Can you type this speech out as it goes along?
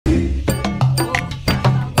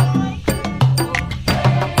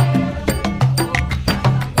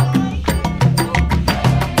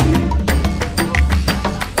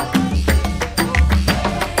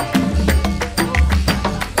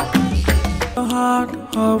a heart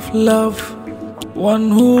of love. One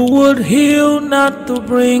who would heal, not to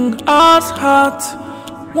bring us hurt.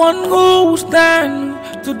 One who will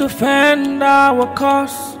stand to defend our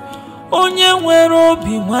cause. Onye nwere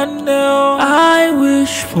obi nwanne. I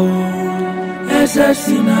wish for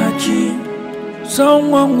Esasinachi,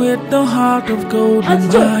 someone with the heart of gold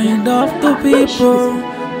and mind of the people.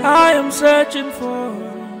 I am searching for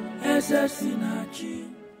Esasinachi.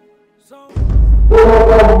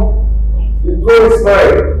 The glory is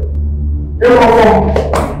mine. The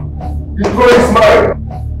glory is mine.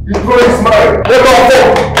 The glory is mine. The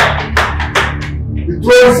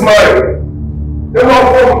glory is mine. The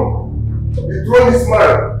glory is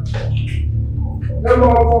mine.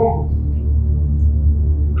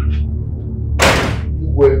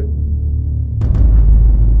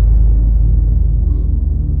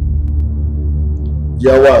 The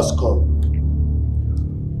hour has come.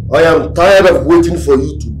 I am tired of waiting for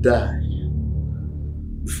you to die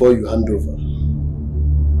before you hand over.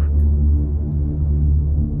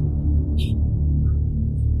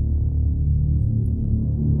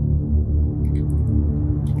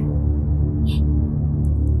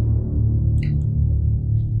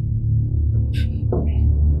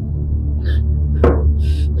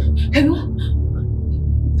 Hello?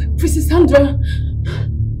 Princess Sandra?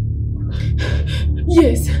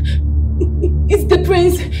 Yes, it's the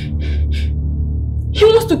prince. He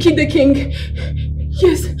wants to kill the king.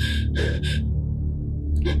 Yes.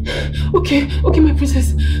 Okay, my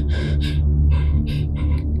princess.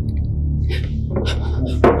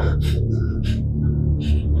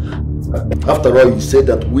 After all, you said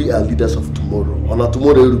that we are leaders of tomorrow. On a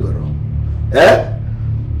tomorrow, eh?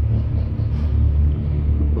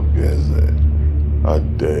 Yes, how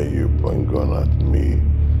dare you point gun at me,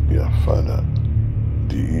 your father,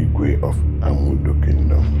 the Igwe of Amudo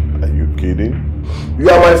Kingdom. Are you kidding? You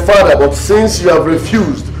are my father, but since you have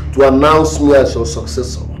refused to announce me as your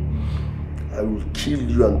successor, I will kill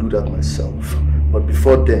you and do that myself. But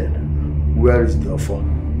before then, where is the offer?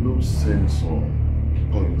 No sense on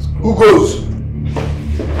points. Who goes?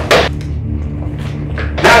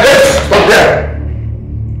 Now let's stop there.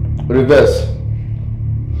 Reverse.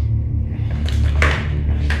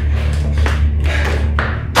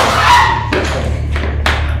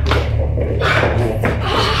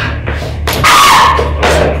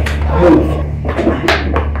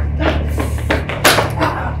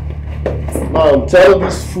 Now tell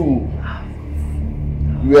this fool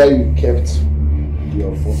where you kept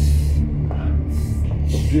your phone.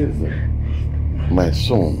 My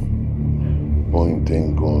son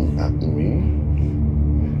pointing gun at me.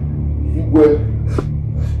 Igwe,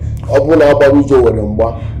 Abuna Abaruzo Wedemba,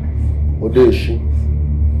 Odeshi,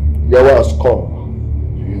 Yawa has come.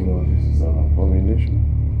 Do you know this is an abomination?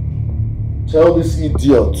 Tell this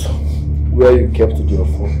idiot where you kept your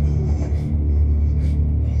phone.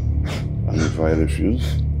 And if I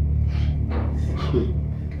refuse?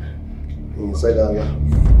 Inside Allah.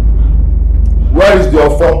 Where is the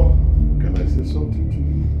offer? Can I say something to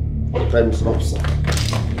you? Time is up, sir.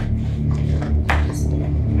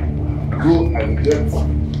 Go and get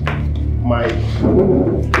my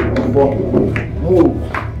offer. Move.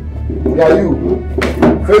 Yeah, you.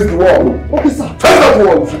 Face the wall. Officer, face that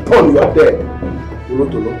wall. If you turn, you are dead.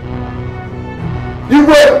 Tolo.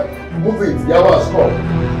 Igwe! Move it. The hour has come.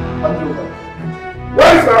 Hand it over.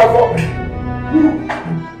 Where is my offer? Move.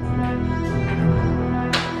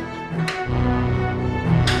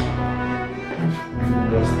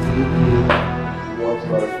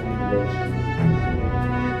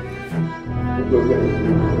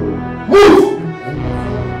 Move!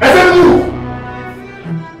 I said move!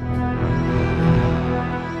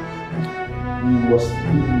 You must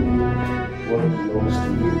give me what belongs to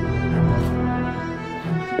you.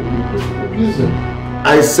 Listen. I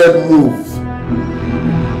said move.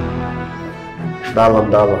 Dala.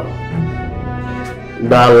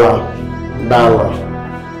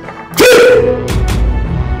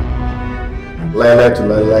 Lie to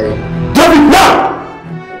lie. Zubby, now!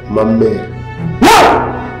 My man. Now!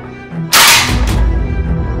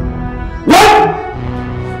 1,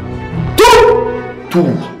 2,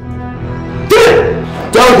 3.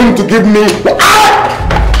 Tell him to give me.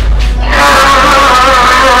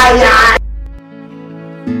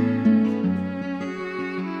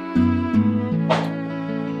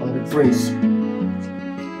 I'm the prince.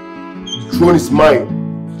 The throne is mine.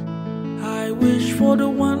 I wish for the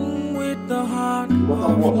one with the heart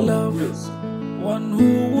of love. One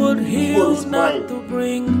who would heal, not to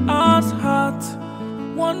bring us hurt.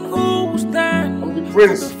 One who will stand to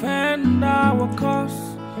defend our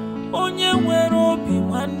cause. Onye nwere obi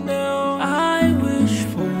nwanne. I wish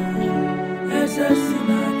for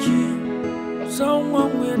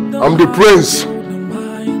I'm the prince.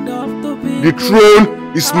 The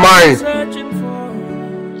throne is mine.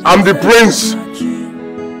 I'm the prince.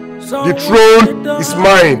 The throne is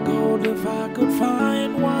mine.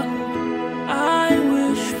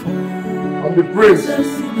 I'm the prince. The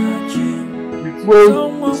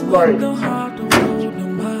throne is mine.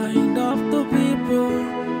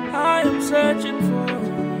 I am searching for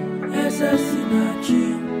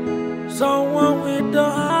someone with the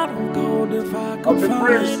heart of gold. If I could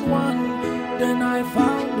find one, then I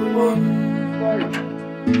found the one.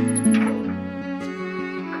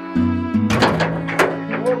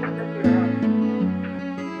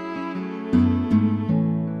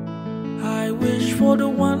 I wish for the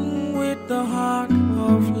one with the heart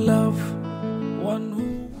of love. One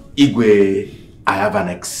who... Igwe, I have an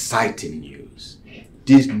exciting news.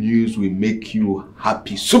 This news will make you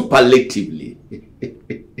happy superlatively.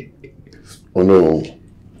 Oh no.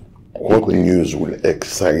 What news will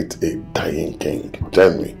excite a dying king?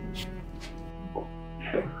 Tell me.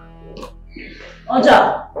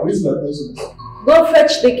 Oja, Where's my presence? go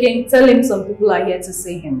fetch the king. Tell him some people are here to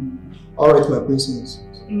see him. Alright, my princess.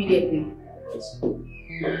 Immediately.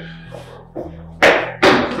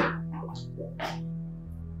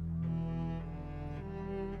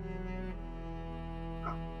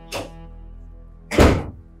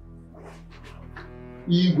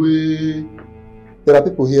 Igwe, there are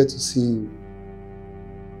people here to see you.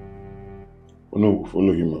 Oh no,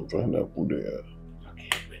 follow him and find out who they are.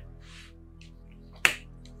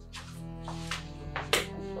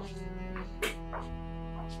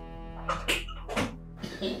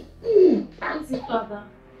 Easy, Father.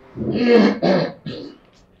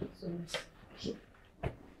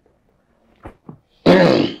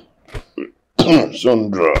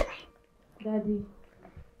 Sandra. Daddy.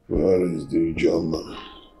 Where is the Ijoma?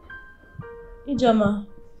 Ijoma.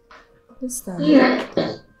 This time.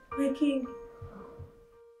 My king.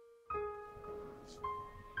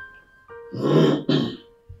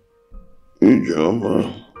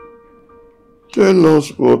 Ijoma. Tell us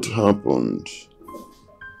what happened.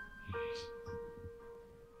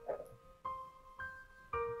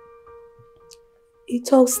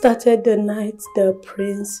 It all started the night the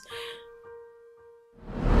prince...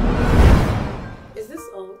 Is this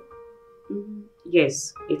all?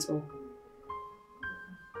 Yes, it's all.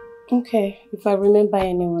 Okay, if I remember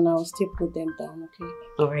anyone, I'll still put them down, okay?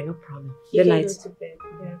 Alright, no problem. Good night. Go to bed.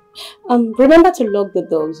 Yeah. Remember to lock the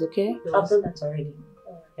doors, okay? I've done that already.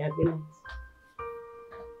 Yeah, good night.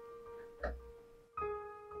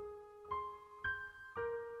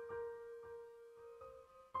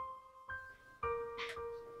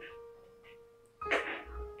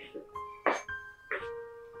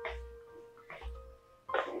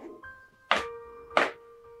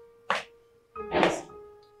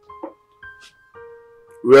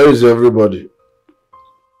 Where is everybody?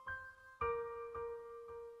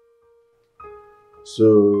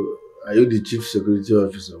 So, are you the chief security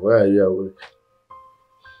officer? Why are you at work?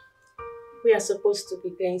 We are supposed to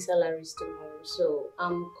be paying salaries tomorrow, so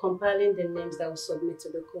I'm compiling the names that will submit to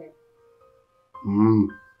the queen.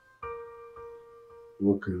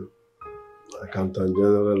 Okay. Accountant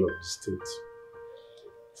General of the state.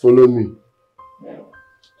 Follow me.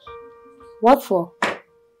 What for?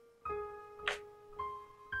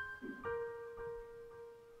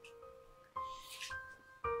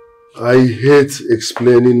 I hate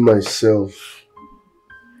explaining myself.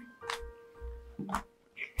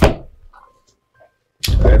 I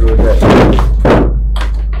know that.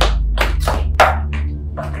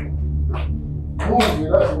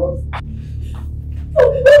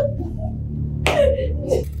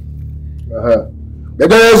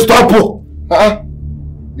 Stop!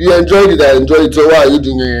 You enjoyed it, I enjoyed it, so why are you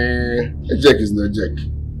doing a check is not a check?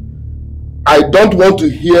 I don't want to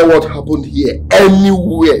hear what happened here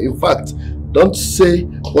anywhere. In fact, don't say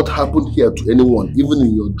what happened here to anyone, even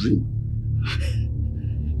in your dream.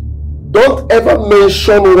 Don't ever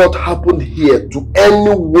mention what happened here to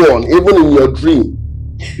anyone, even in your dream.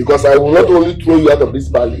 Because I will not only throw you out of this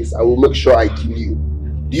palace, I will make sure I kill you.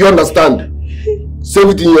 Do you understand? Save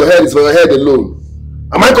it in your head, it's for your head alone.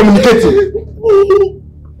 Am I communicating?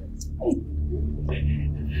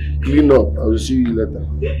 Clean up, I will see you later.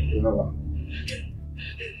 Remember.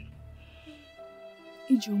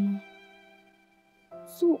 Ijoma,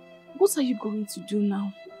 so what are you going to do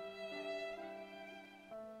now?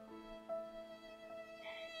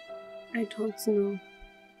 I don't know.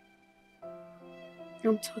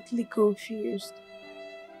 I'm totally confused.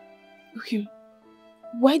 Okay,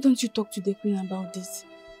 why don't you talk to the queen about this?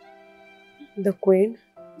 The queen?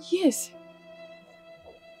 Yes.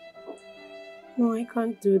 No, I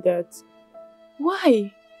can't do that.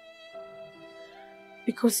 Why?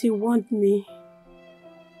 Because he warned me.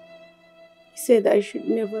 He said I should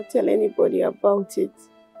never tell anybody about it.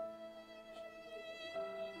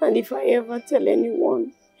 And if I ever tell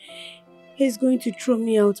anyone, he's going to throw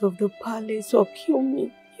me out of the palace or kill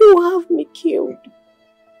me. He will have me killed.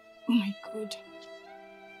 Oh my God.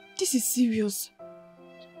 This is serious.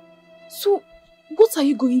 So, what are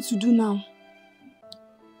you going to do now?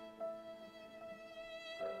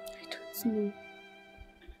 I don't know.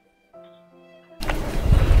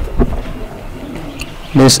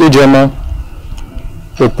 Miss Ijoma,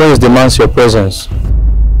 the prince demands your presence.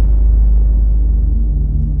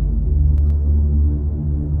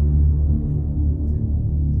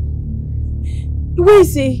 Where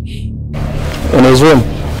is he? In his room.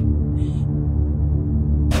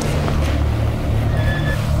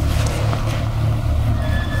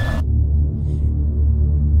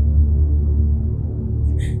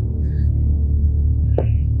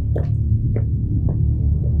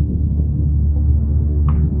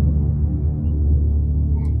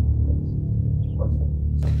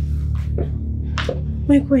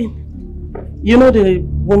 My queen. You know the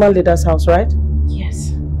woman leader's house, right?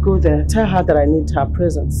 Yes. Go there. Tell her that I need her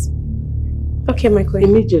presence. Okay, my queen.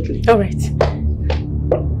 Immediately. All right.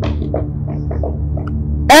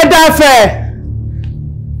 Edafe!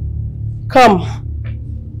 Come.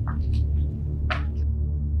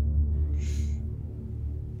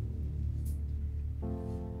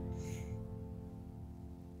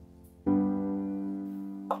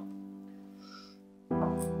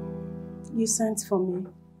 You sent for me.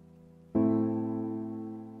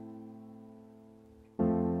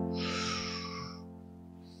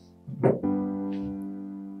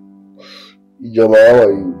 Ijoma, how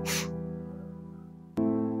are you?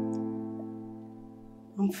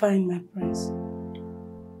 I'm fine, my prince.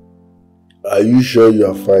 Are you sure you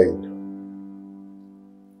are fine?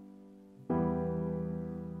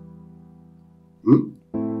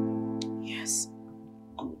 Yes.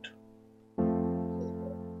 Good.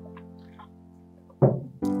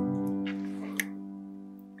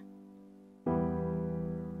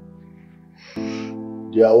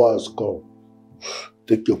 The hour has come.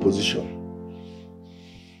 Take your position.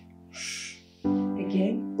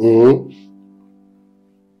 Again?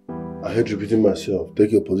 I hate repeating myself.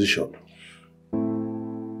 Take your position.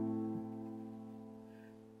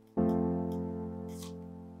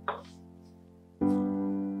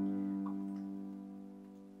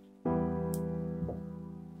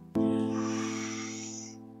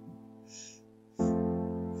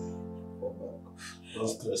 Don't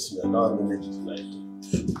stress me. I know I'm energy tonight.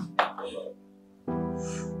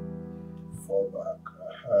 Fall back.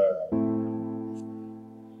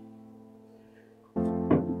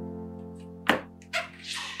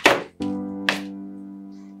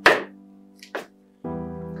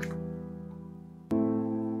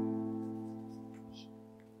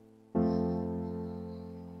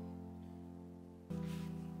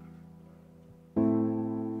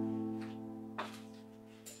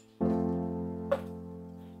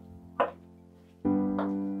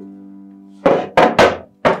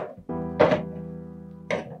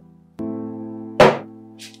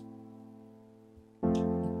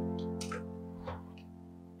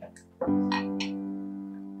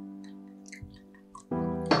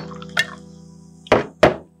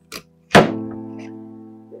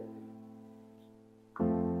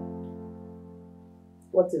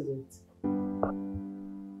 What is it?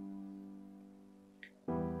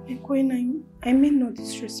 My queen, I mean no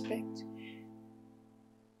disrespect.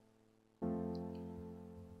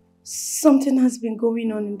 Something has been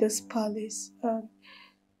going on in this palace.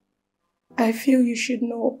 I feel you should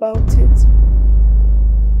know about it.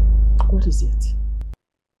 What is it?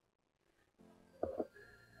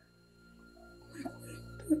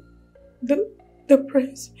 The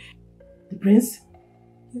prince. The prince?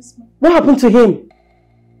 Yes, ma'am. What happened to him?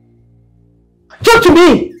 Talk to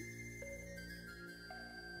me!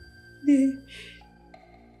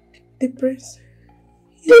 The prince.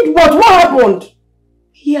 Did what? What happened?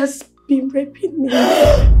 He has been raping me.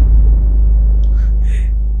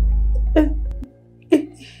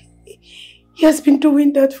 He has been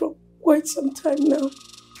doing that for quite some time now.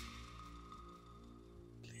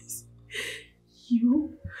 Please.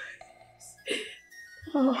 You?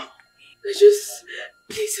 Oh, please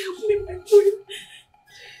help me, my queen.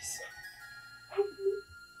 Please. Help me.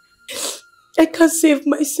 I can't save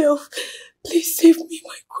myself. Please save me,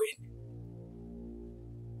 my queen.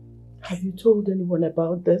 Have you told anyone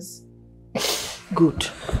about this? Good.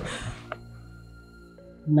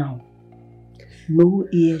 Now, no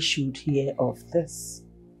ear should hear of this.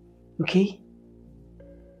 Okay?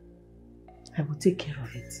 I will take care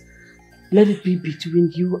of it. Let it be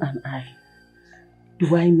between you and I.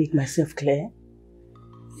 Do I make myself clear?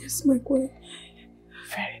 Yes, my queen.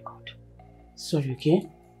 Very good. Sorry, okay?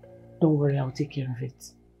 Don't worry, I'll take care of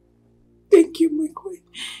it. Thank you, my queen.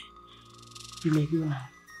 You may go now.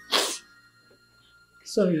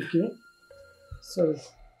 Sorry, okay? Sorry.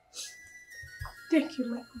 Thank you,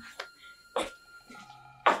 my queen.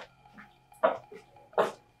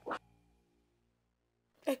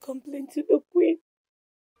 I complained to the queen,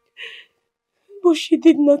 but she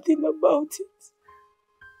did nothing about it.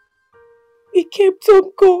 It kept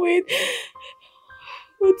on going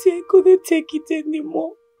until I couldn't take it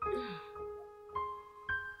anymore.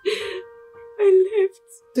 I left.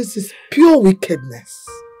 This is pure wickedness.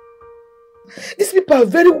 These people are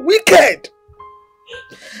very wicked.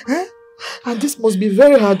 Huh? And this must be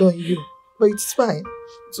very hard on you. But it's fine.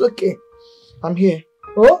 It's okay. I'm here.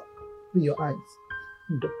 Oh, with your eyes.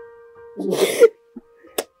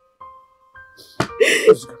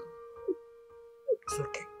 It's okay. It's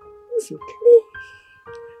okay. It's okay.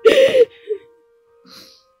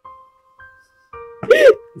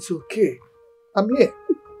 It's okay. I'm here.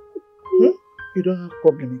 You don't have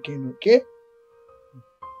problem again, okay? It's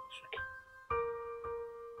okay.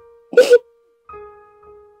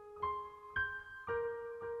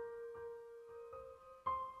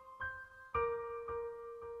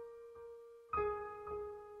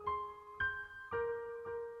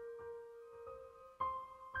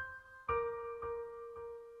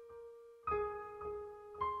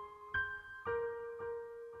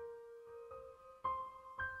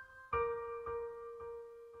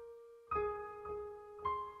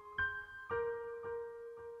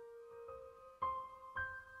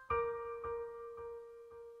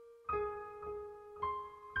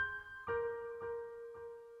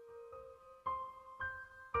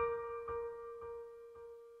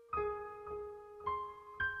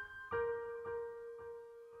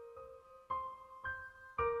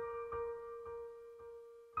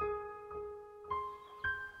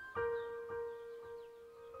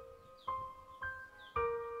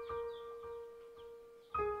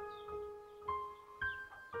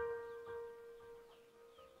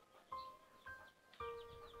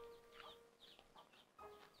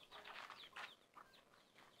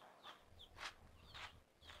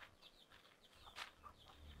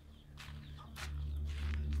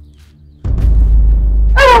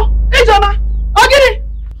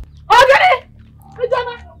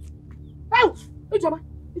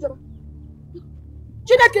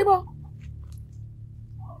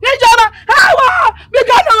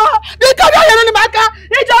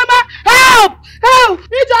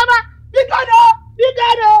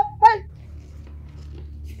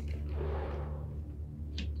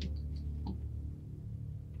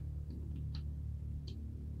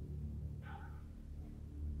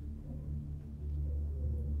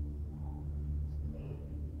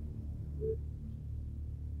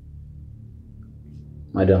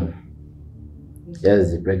 Madam,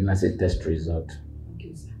 here's the pregnancy test result.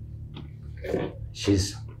 Okay, sir.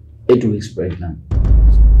 She's 8 weeks pregnant.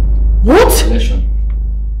 What? Congratulations.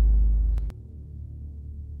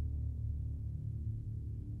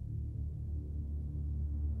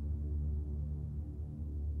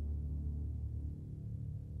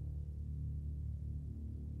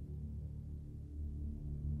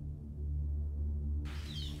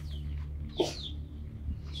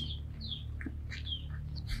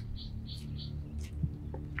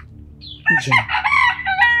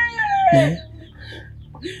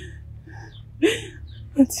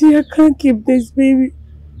 Auntie, I can't keep this baby.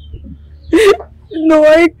 No,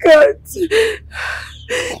 I can't.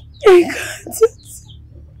 I can't.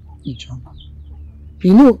 John,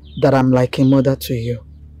 you know that I'm like a mother to you.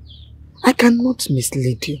 I cannot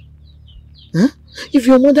mislead you. Huh? If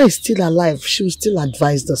your mother is still alive, she will still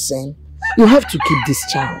advise the same. You have to keep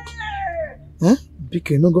this child. Huh?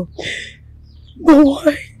 Biko, no go. But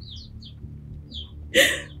why?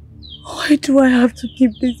 Why do I have to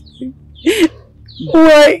keep this baby?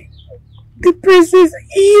 Why? The prince is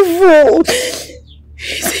evil.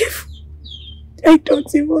 He's evil. I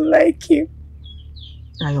don't even like him.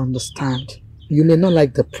 I understand. You may not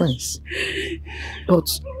like the prince. But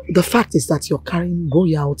the fact is that you're carrying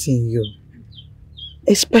royalty in you.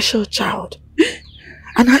 A special child.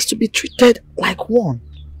 And has to be treated like one.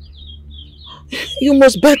 You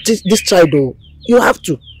must bear this child though. You have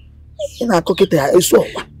to. I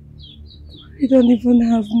don't even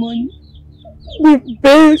have money. We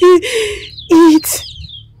barely eat.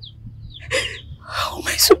 How am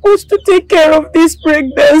I supposed to take care of this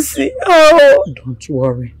pregnancy? How? Don't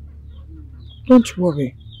worry. Don't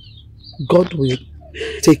worry. God will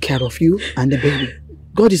take care of you and the baby.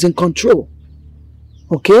 God is in control.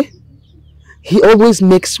 Okay? He always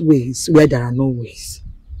makes ways where there are no ways.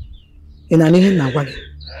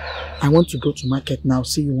 I want to go to market now.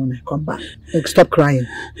 See you when I come back. Stop crying.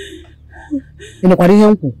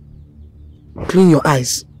 Clean your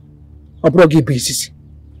eyes.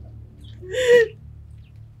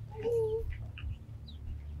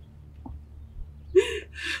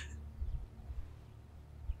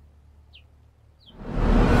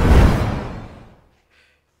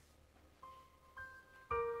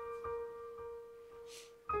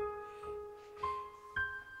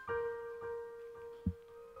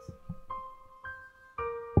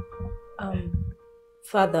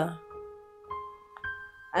 Father,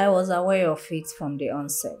 I was aware of it from the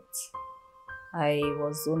onset. I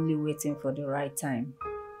was only waiting for the right time.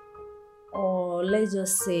 Or let's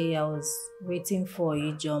just say I was waiting for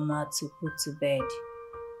Ijoma to put to bed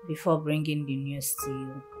before bringing the news to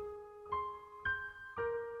you.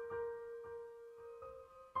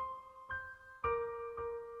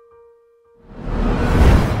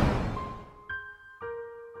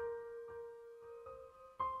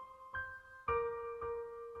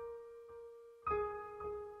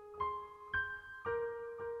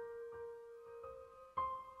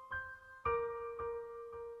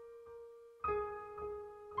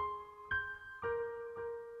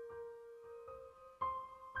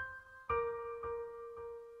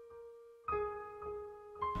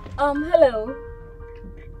 Hello.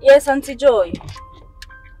 Yes, Auntie Joy.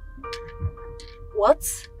 What?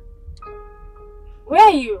 Where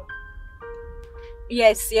are you?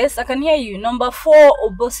 Yes, I can hear you. Number 4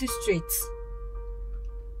 Obosi Street.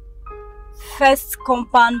 First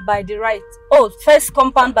compound by the right. Oh, first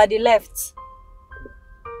compound by the left.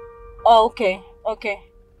 Oh, okay.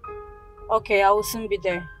 Okay, I will soon be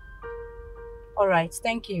there. Alright,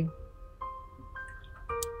 thank you.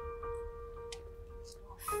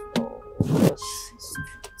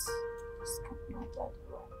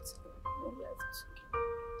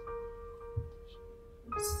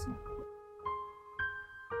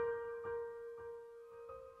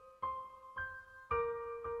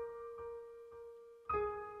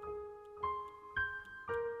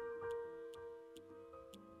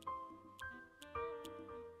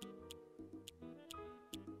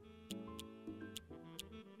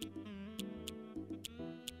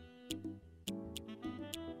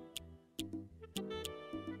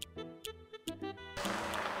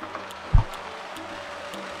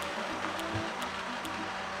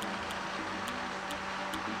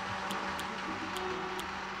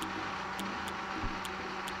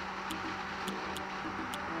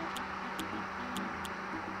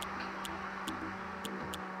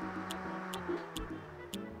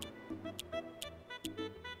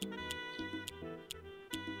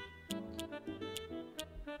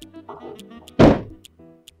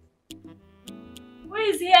 Who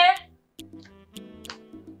is here?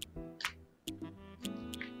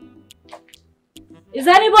 Is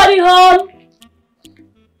anybody home?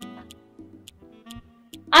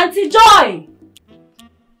 Auntie Joy!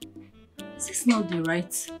 Is this not the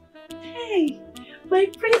right? Hey, my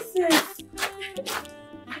princess!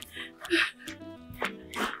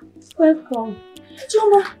 Welcome.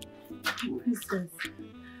 Joma! My princess.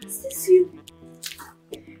 Is this you?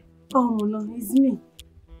 Oh no, it's me.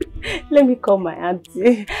 Let me call my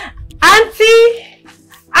auntie. Auntie!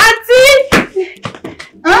 Auntie!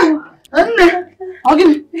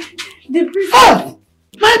 The princess. Oh,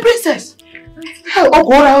 my princess! Oh,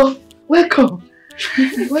 Gora, welcome.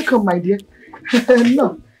 Welcome, my dear.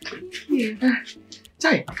 No.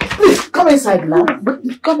 Chai, please come inside now.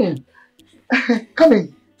 Come in.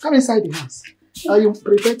 Come inside the house. Are you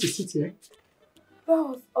prepared to sit here? That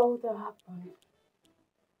was all that happened.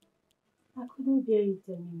 I couldn't bear it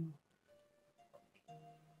anymore.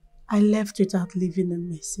 I left without leaving a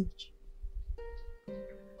message.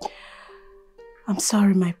 I'm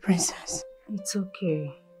sorry, my princess. It's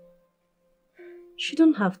okay. You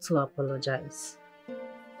don't have to apologize.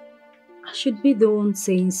 I should be the one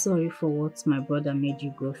saying sorry for what my brother made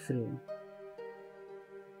you go through.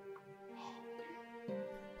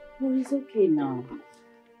 Well, it's okay now.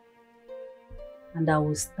 And I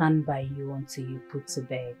will stand by you until you put to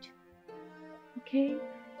bed. Okay?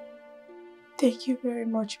 Thank you very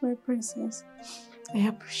much, my princess. I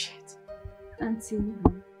appreciate it. Auntie,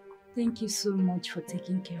 thank you so much for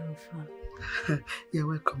taking care of her. You're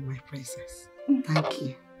welcome, my princess. Thank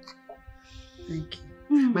you. Thank you.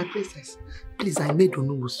 My princess, please, I made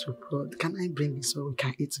onubu soup. Can I bring it so we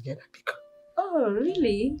can eat together? Because... Oh,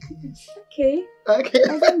 really? Okay. Okay.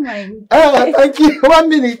 I don't mind. Thank you. 1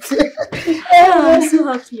 minute. I'm so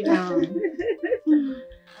happy now. Auntie,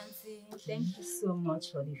 Thank you so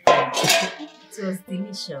much for the food. It was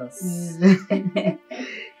delicious.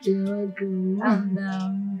 You're welcome.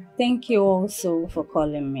 And thank you also for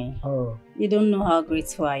calling me. Oh. You don't know how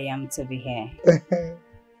grateful I am to be here.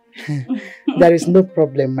 There is no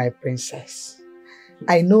problem, my princess.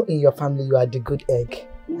 I know in your family you are the good egg.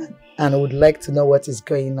 And I would like to know what is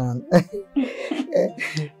going on.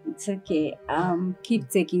 It's okay. Keep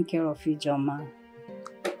taking care of you, Joma.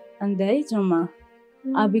 And Joma,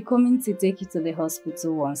 I'll be coming to take you to the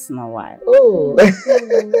hospital once in a while. Oh.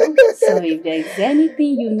 So if there is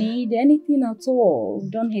anything you need, anything at all,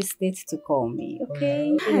 don't hesitate to call me,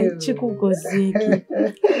 okay? Hi, Chiku Gozeki.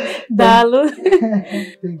 Dalu.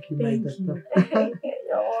 Thank you, my daughter.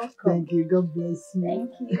 You're welcome. Thank you. God bless you.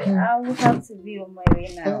 Thank you. I will have to be on my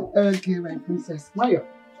way now. Okay, my princess. Mayo.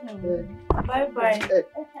 Bye-bye.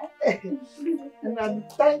 And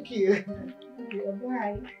thank you.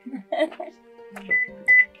 Bye.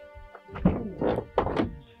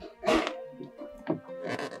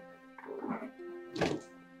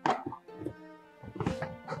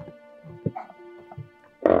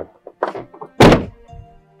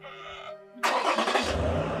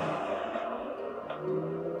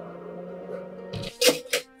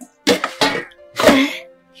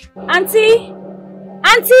 Auntie?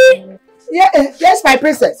 Auntie? Yeah, yes, my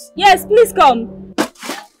princess. Yes, please come.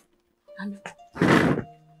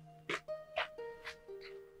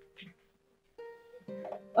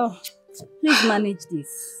 Oh, please manage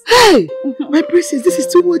this. Hey, my princess, this is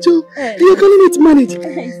too much. Oh, you're calling it manage. Thank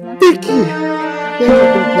you. Thank you.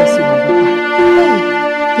 God bless you, my daughter.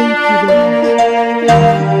 Thank you very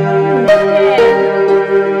much.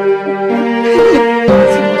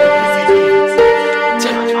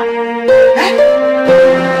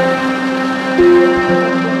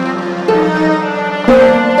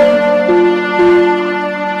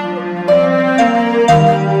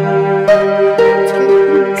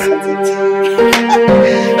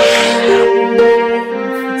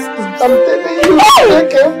 I'm telling you,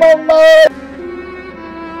 okay, mama.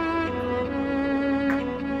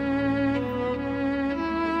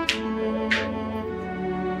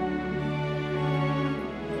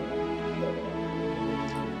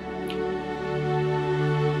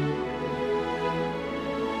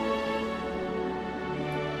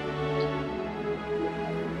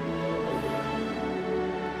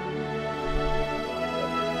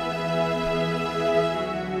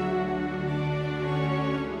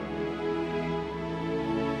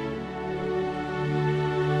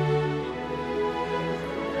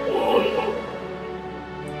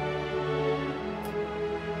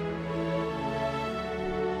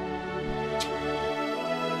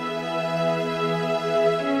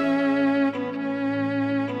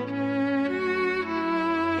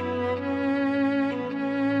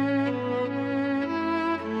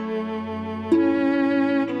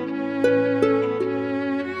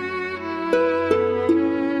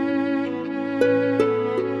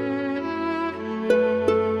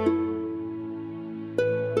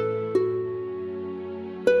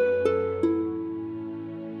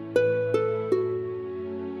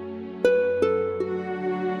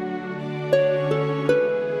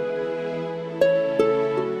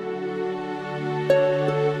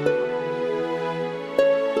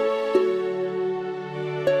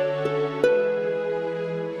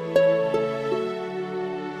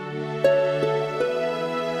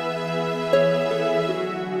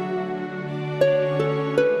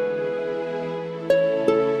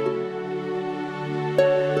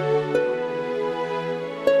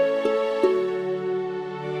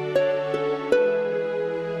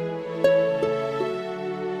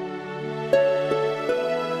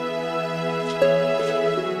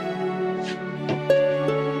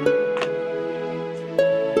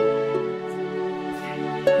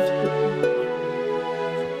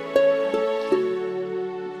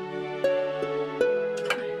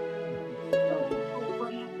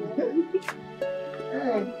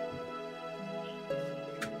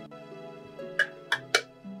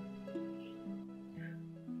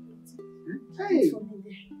 Hey.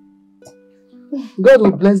 God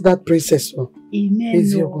will bless that princess.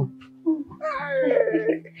 Amen.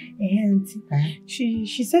 And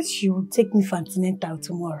she said she will take me for antenatal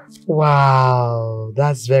tomorrow. Wow,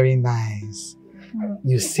 that's very nice.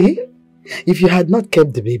 You see, if you had not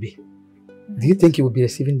kept the baby, do you think you would be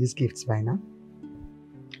receiving these gifts by now?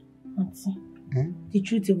 Auntie, the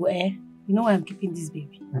truth is, you know why I'm keeping this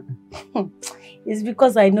baby? It's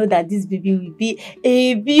because I know that this baby will be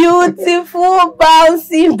a beautiful,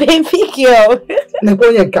 bouncing baby girl.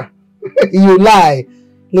 You lie.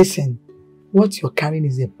 Listen, what you're carrying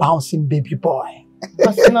is a bouncing baby boy.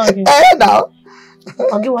 Now,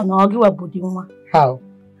 How?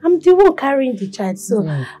 I'm the one carrying the child, so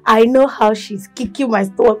I know how she's kicking my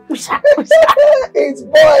stomach. It's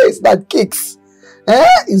boys that kicks.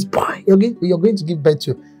 It's boy. You're going to give birth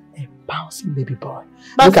to a bouncing baby boy.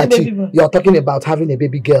 Look at you. You're talking about having a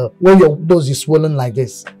baby girl when your nose is swollen like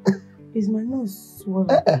this. Is my nose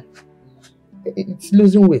swollen? It's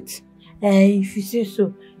losing weight. If you say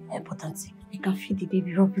so, but auntie, I can feel the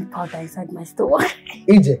baby rubbing powder inside my stomach.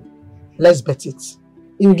 EJ, let's bet it.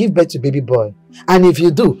 You will give birth to baby boy. And if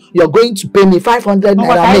you do, you're going to pay me 500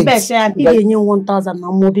 naira. I bet you 1,000 and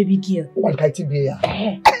more baby girl. What can it be?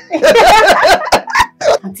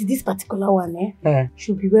 Auntie, this particular one,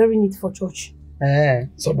 should be wearing it for church.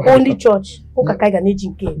 So only church.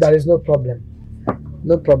 There is no problem.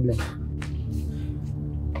 No problem.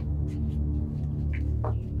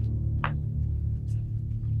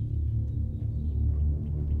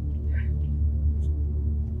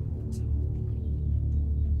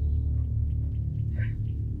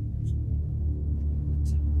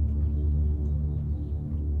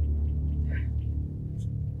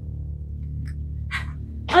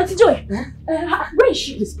 Auntie Joy, where is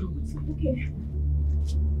she? Please come with me.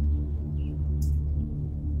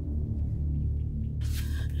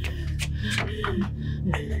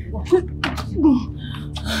 Okay.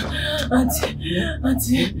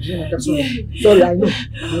 Auntie. Sorry, I know.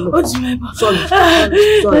 Sorry.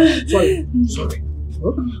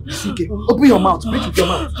 Okay. Open your mouth. Breathe with your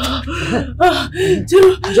mouth.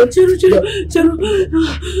 Cheru.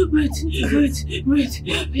 Wait.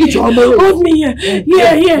 Hold me here.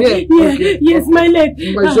 Okay. Yes, my leg.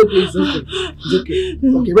 It's okay.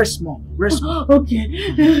 Okay, rest more. Okay.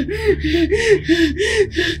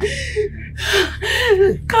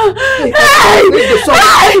 Read the song.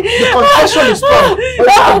 The confession is strong.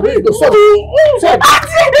 Read the song. Sorry.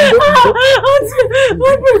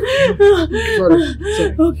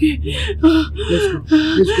 Okay. Let's go.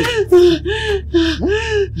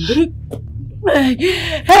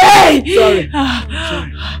 Hey! Sorry.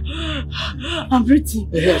 I'm breathing.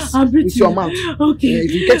 Yes. I'm breathing. With your mouth. Okay.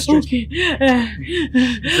 If you get straight. Okay.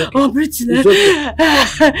 I'm breathing.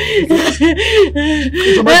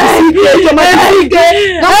 It's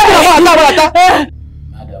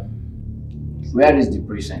Madam, where is the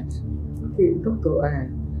patient? Okay,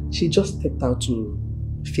 doctor, she just stepped out to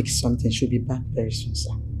fix something. She'll be back very soon,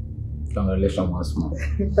 sir. Congratulations once more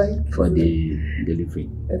for the delivery.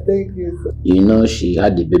 Thank you, sir. You know she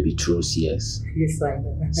had the baby through CS. Yes, I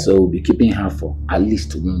know. So we'll be keeping her for at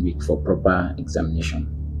least 1 week for proper examination.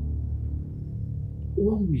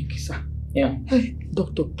 1 week, sir? Yeah. Hey,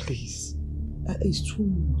 doctor, please. It's too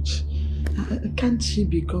much. Can't she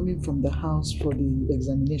be coming from the house for the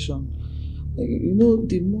examination? You know,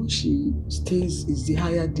 the more she stays is the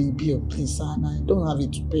higher the bill, please, sir, and I don't have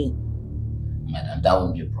it to pay. Madam, that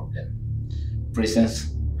won't be a problem.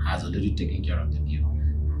 Presence has already taken care of the bill.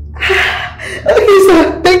 Okay,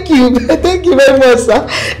 sir. Thank you. Thank you very much, sir.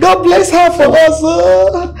 God bless her for us,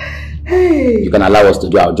 sir. Hey. You can allow us to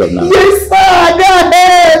do our job now. Yes, sir. Go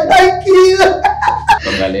ahead. Thank you.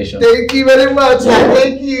 Congratulations. Thank you very much, sir.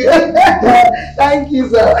 Thank you. Thank you,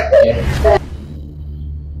 sir. Yeah.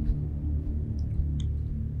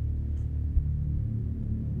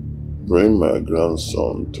 Bring my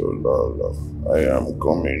grandson to Lala. I am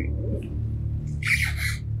coming.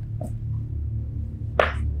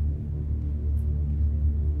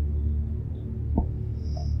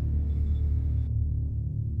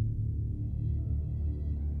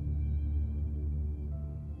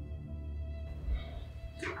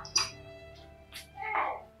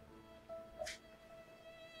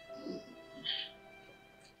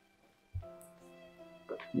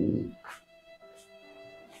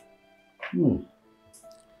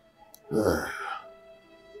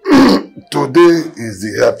 Today is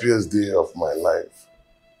the happiest day of my life.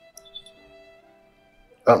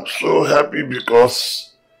 I'm so happy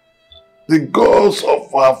because the gods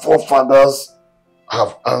of our forefathers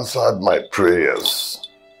have answered my prayers.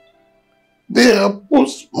 They have put a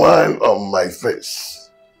smile on my face.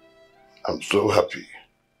 I'm so happy.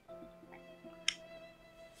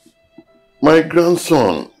 My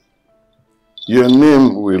grandson, your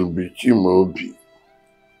name will be Chimaobi.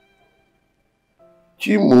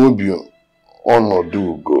 Chimaobi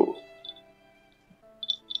Onodugo.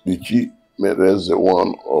 The Chi is the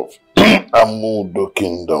one of Amudo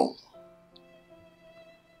Kingdom.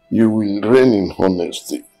 You will reign in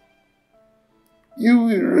honesty. You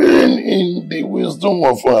will reign in the wisdom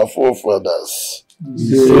of our forefathers.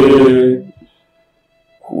 Yeah.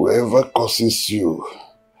 Whoever curses you,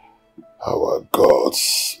 our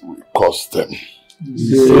gods will curse them.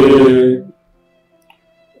 Yeah.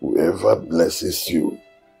 Whoever blesses you,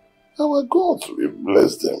 our God will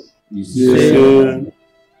bless them. Yeah.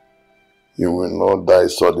 You will not die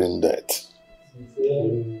sudden death.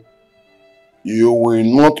 You will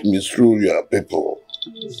not misrule your people.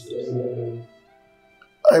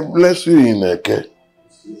 I bless you in Eke.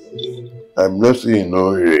 I bless you in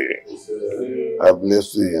Oye. I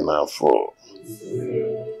bless you in Afo.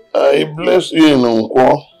 I bless you in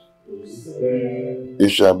Nkwo. It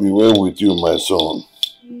shall be well with you, my son.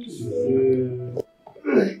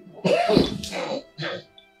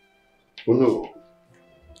 Oh no.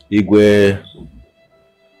 Igwe.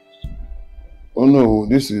 Oh no,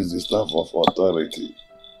 this is the staff of authority.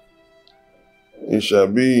 It shall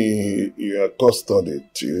be your custody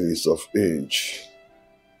till he is of age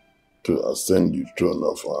to ascend the throne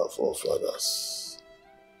of our forefathers.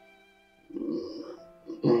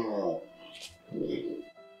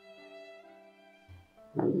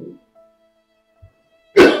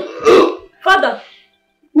 Father!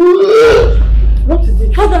 What is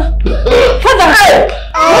it? Father! Father! Hey!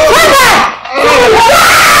 Father!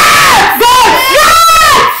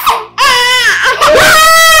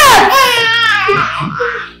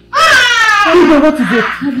 What is it?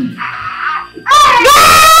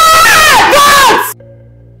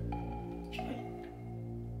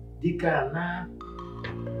 Dikana.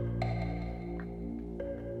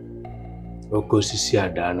 Okosisi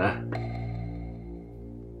adana.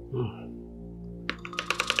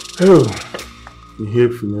 Oh, ihe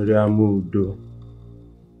funere ama udo.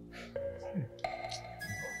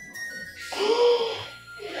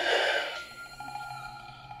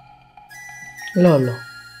 Lolo,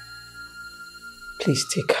 please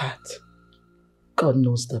take heart. God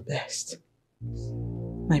knows the best.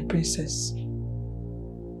 My princess,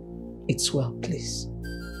 it's well, please.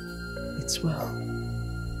 It's well.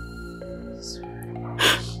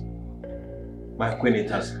 My queen, it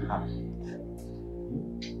has happened.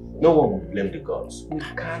 No one will blame the gods. We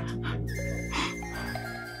can't blame them.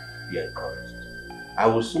 Be encouraged. I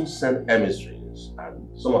will soon send emissaries and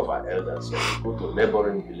some of our elders to go to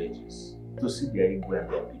neighboring villages to see their Igwe and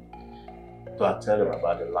their people, to tell them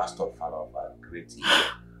about the last of our great Igwe.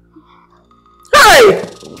 Hey!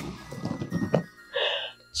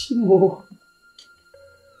 Chimo.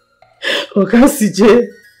 Oga CJ.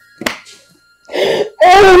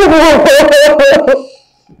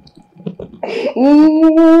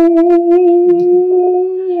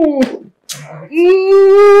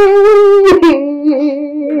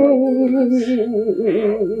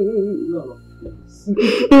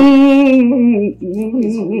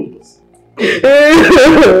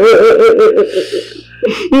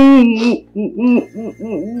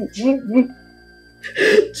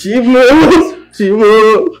 Chimo.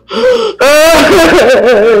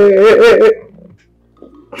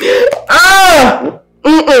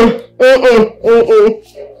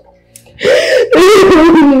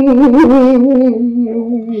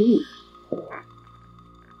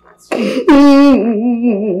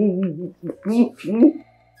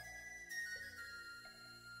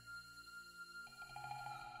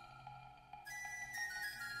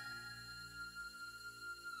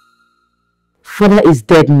 Father is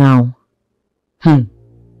dead now.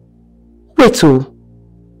 Wait, oh.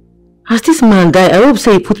 As this man died, I hope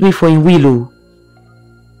say he put me for a will, oh.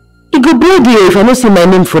 He go blow you if I don't see my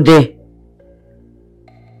name for there.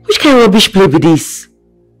 Which kind of rubbish play be this?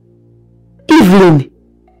 Evelyn,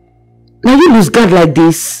 now you lose God like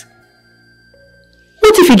this?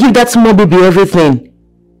 What if you give that small baby everything?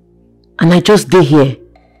 And I just stay here?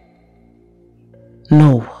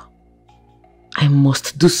 No. I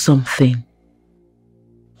must do something.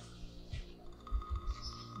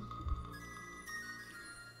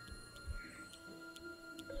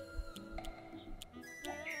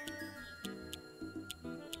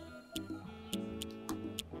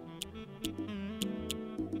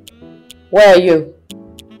 Where are you?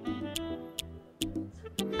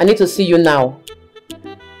 I need to see you now.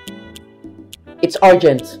 It's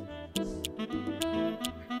urgent.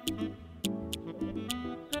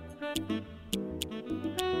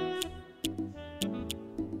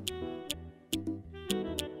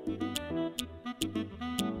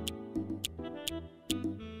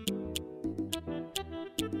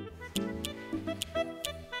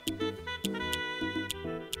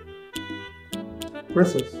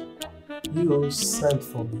 Princess, you sent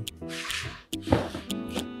for me. I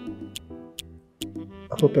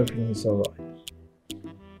hope everything is alright.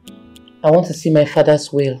 I want to see my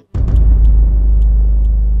father's will.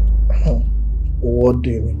 What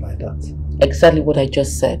do you mean by that? Exactly what I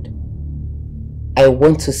just said. I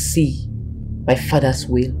want to see my father's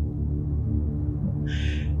will.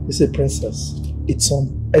 You see, Princess, it's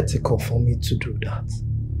unethical for me to do that.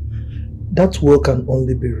 That will can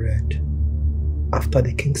only be read after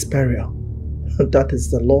the king's burial. That is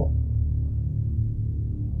the law.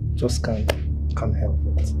 Just can't help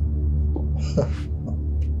it.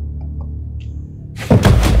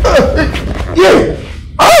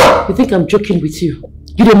 You think I'm joking with you?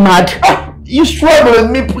 You're mad. You struggle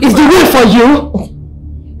with me, please. Is the will for you?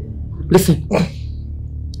 Listen,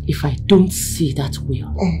 if I don't see that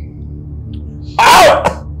will,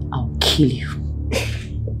 I'll kill you.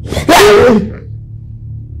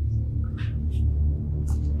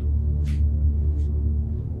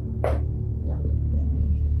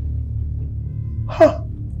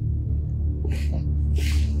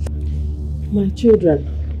 My children,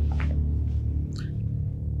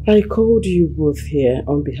 I called you both here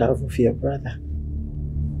on behalf of your brother.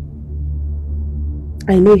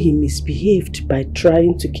 I know he misbehaved by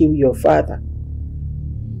trying to kill your father.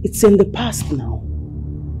 It's in the past now,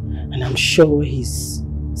 and I'm sure he's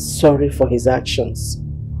sorry for his actions.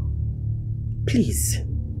 Please,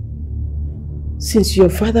 since your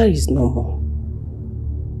father is no more,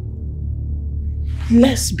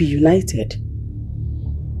 let's be united.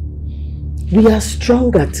 We are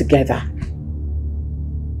stronger together.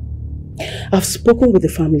 I've spoken with the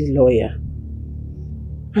family lawyer,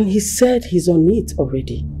 and he said he's on it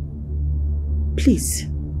already. Please,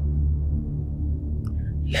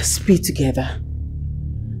 let's be together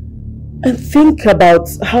and think about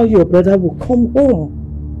how your brother will come home.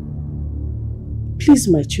 Please,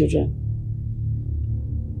 my children.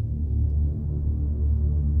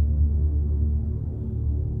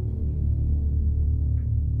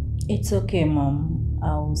 It's okay, Mom.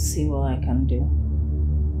 I'll see what I can do.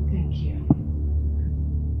 Thank you.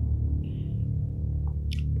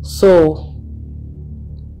 So,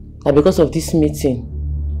 that because of this meeting,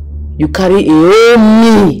 you carry a whole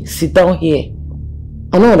me sit down here.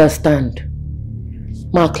 I don't understand.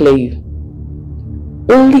 Mark you.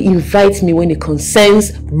 Only invite me when it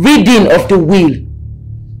concerns reading of the will.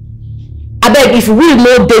 I beg, if will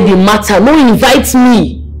no baby matter, no invite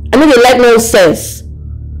me. I know they like nonsense.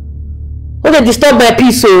 When they disturb my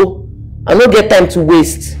peace, so I don't get time to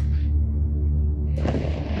waste.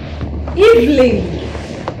 Evelyn!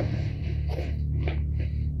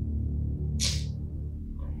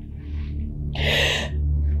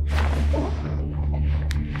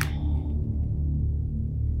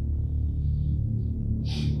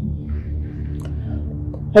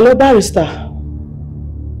 Hello, barrister.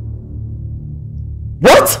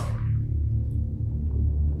 What?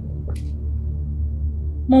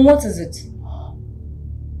 Mom, what is it?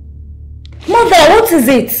 Mother, what is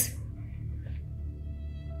it?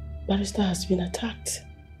 Barrister has been attacked.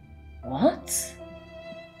 What?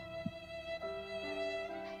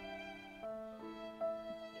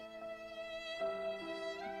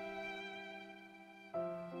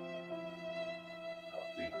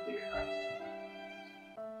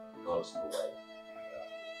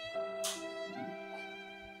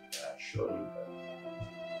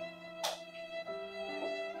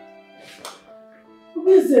 Who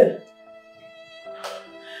is it?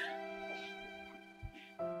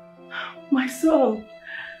 My son.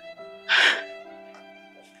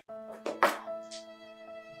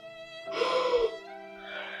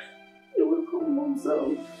 You're welcome, Mom,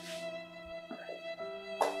 son.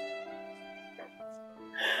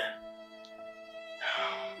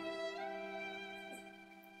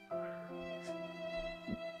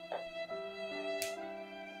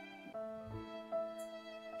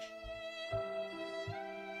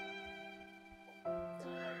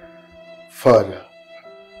 Father,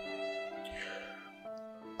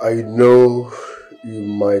 I know you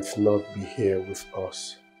might not be here with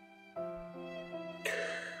us,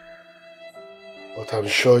 but I'm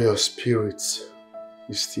sure your spirit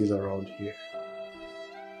is still around here.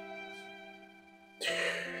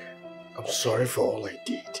 I'm sorry for all I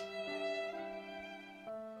did.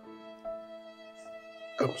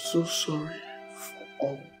 I'm so sorry for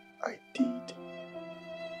all I did.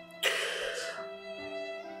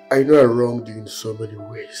 I know I wronged you in so many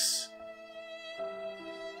ways.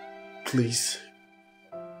 Please,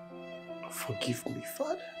 forgive me,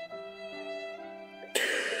 Father.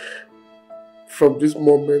 From this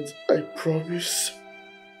moment, I promise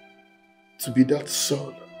to be that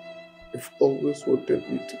son you've always wanted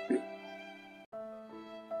me to be.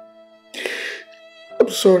 I'm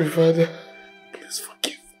sorry, Father. Please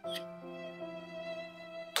forgive me.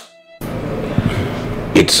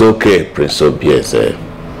 It's okay, Prince Obieze.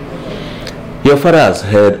 Your father has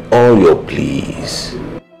heard all your pleas.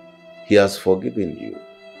 He has forgiven you.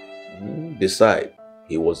 Besides,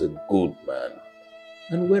 he was a good man.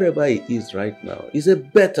 And wherever he is right now is a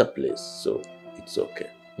better place, so it's okay.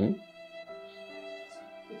 It's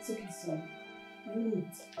okay, son. I need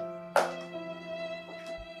it.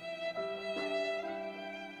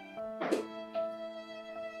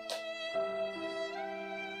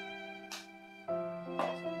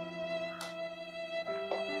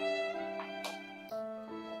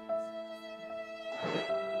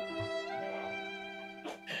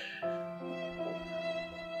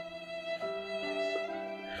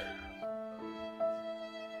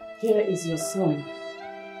 Here is your son,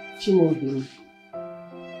 Chimobi.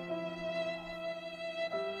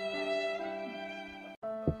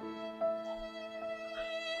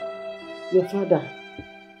 Your father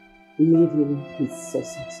made him his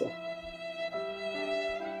successor.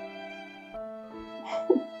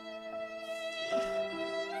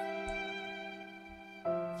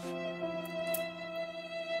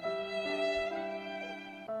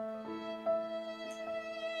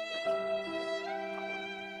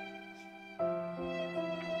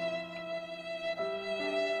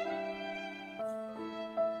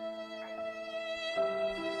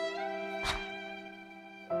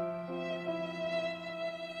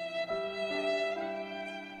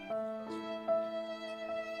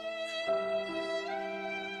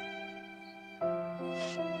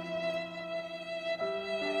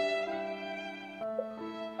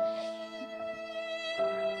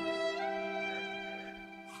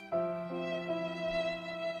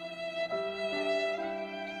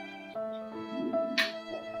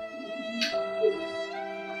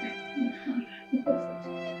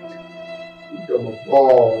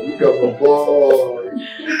 Oh, look at my boy.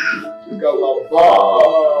 Look at my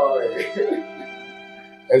boy.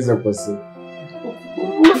 As a person.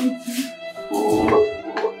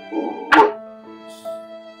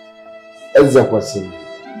 As a person.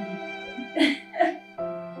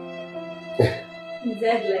 Is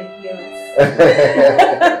that like yours?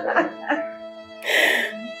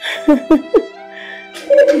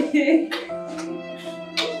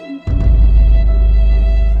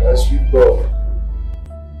 That's sweet boy.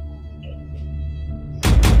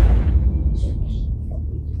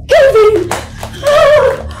 Kevin!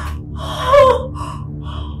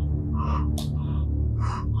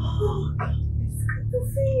 It's good to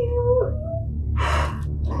see you.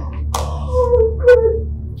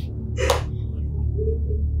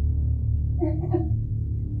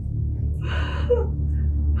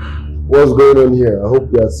 What's going on here? I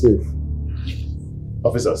hope you are safe.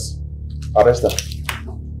 Officers, arrest her.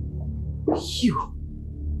 You!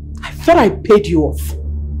 I thought I paid you off.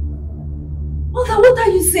 Mother, what are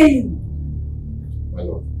you saying? I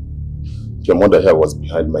know. Your mother here was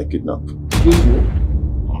behind my kidnap.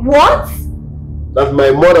 What? That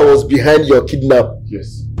my mother was behind your kidnap?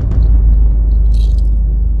 Yes.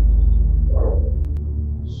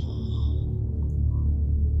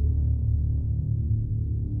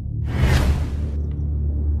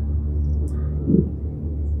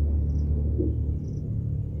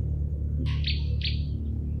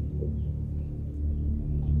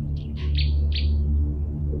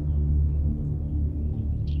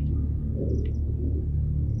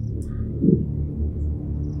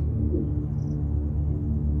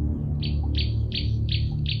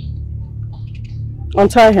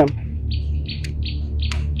 Untie him.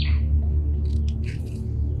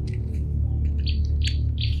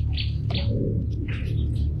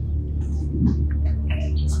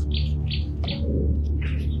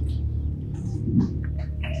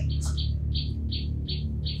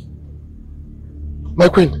 My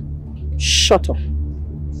queen. Shut up.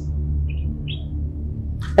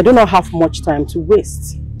 I do not have much time to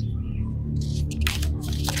waste.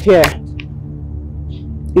 Here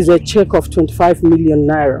is a check of 25 million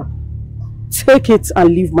naira. Take it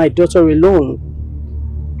and leave my daughter alone.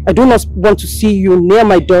 I do not want to see you near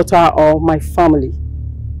my daughter or my family.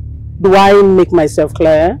 Do I make myself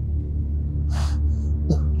clear?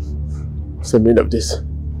 What's the meaning of this?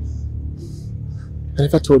 I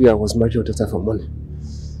never told you I was marrying your daughter for money.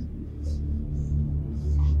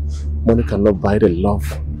 Money cannot buy the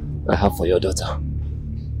love I have for your daughter.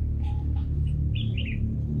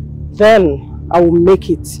 Then I will make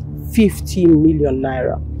it 50 million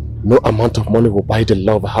naira. No amount of money will buy the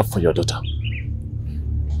love I have for your daughter.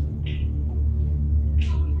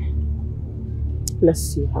 Let's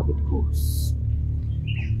see how it goes.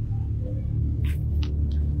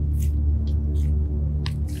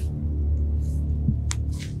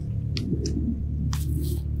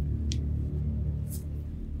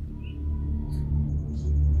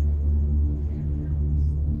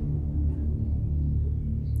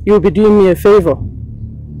 You'll be doing me a favor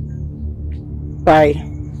by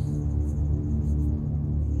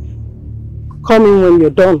Come in when you're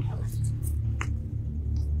done.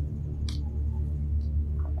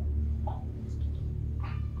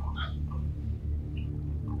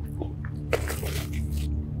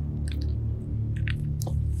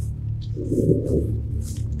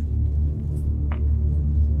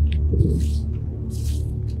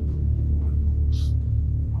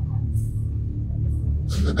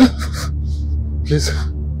 Please.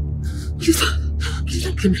 Please. Please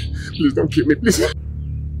don't kill me. Please don't kill me, please.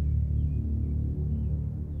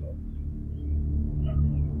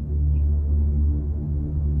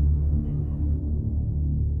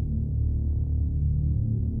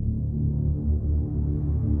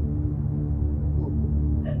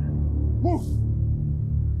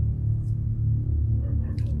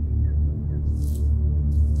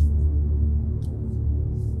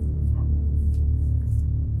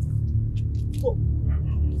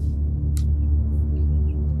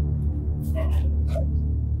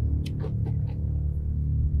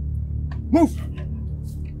 Move!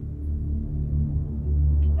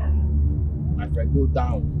 My friend, go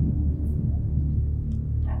down.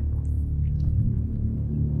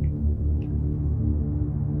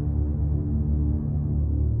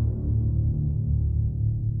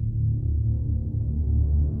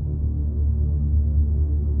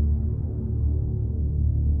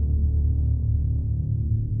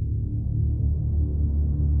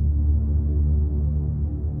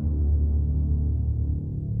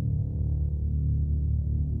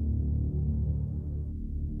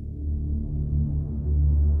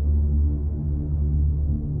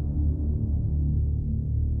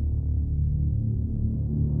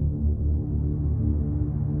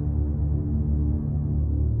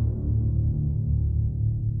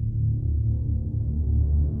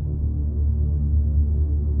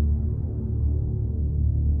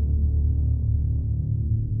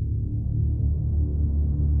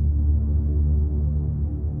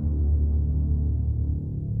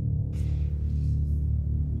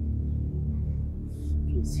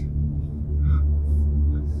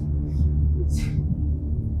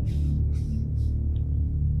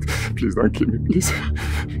 Please don't kill me, please.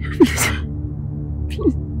 Please.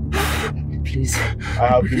 Please. Please. I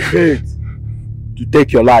have been paid to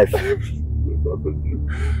take your life.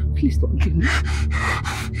 Please don't kill me.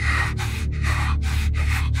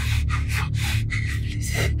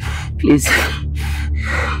 Please. Please.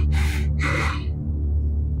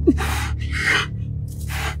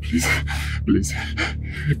 Please. Please.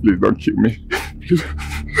 Please don't kill me. Please.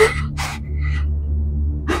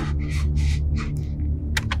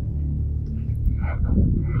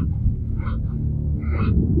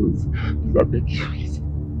 I beg you, please.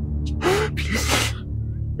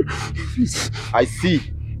 Please. I see.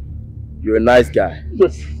 You're a nice guy.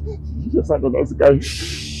 Yes, I'm a nice guy.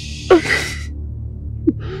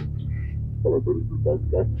 I'm a very nice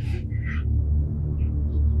guy.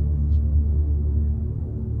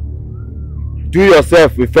 Do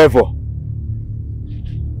yourself a favor.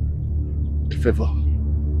 A favor?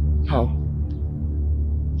 How?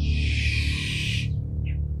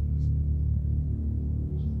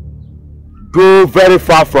 Go very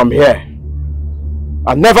far from here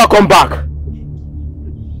and never come back.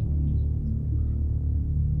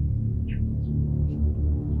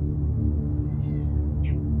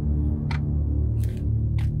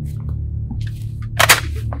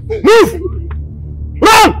 Move!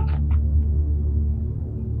 Run!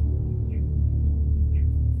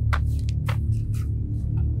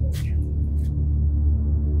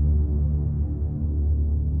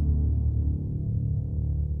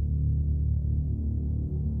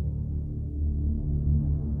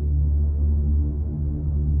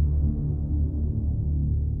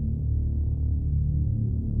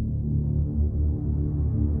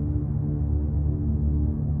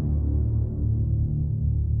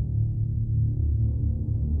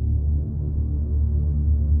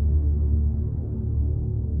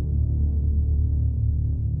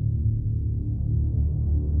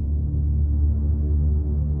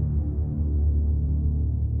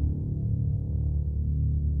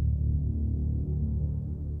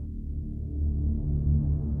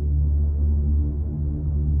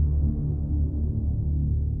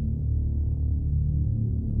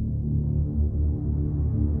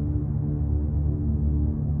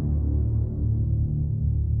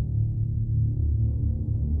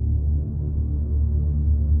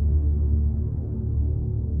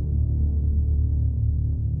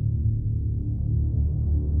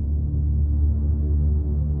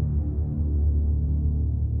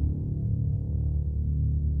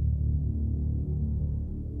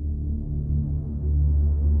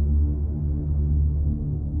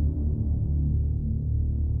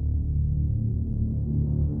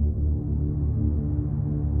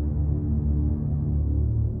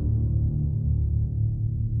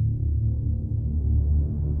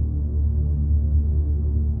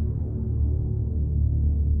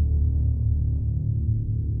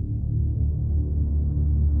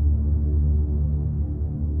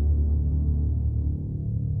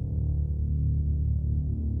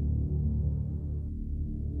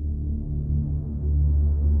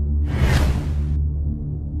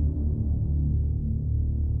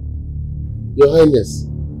 Your Highness,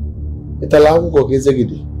 italakuko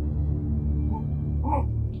kezegidi.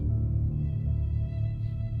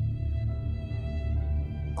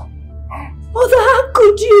 Mother, how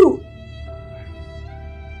could you?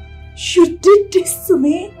 You did this to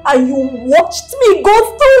me and you watched me go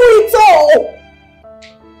through it all.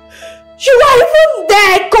 You were even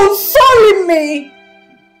there consoling me.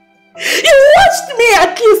 You watched me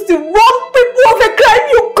accuse the wrong people of a crime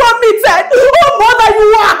you committed. Oh, Mother, you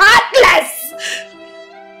are heartless.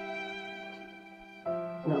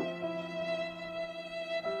 No.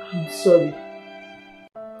 I'm sorry.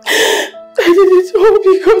 I did it all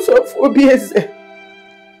because of Obieze.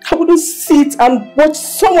 I wouldn't sit and watch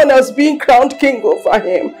someone else being crowned king over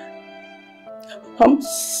him. I'm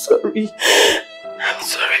sorry. I'm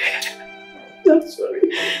sorry. I'm sorry.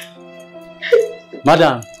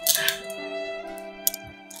 Madam,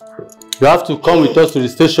 you have to come with us to the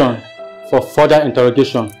station for further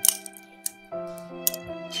interrogation.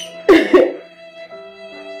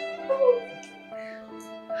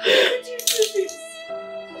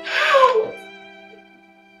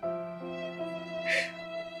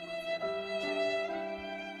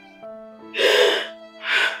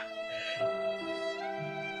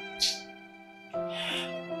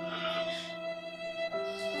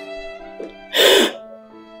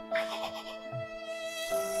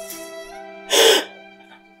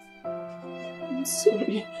 I'm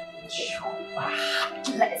sorry. You are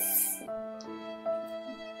heartless.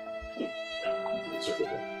 It's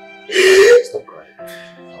okay. Stop crying.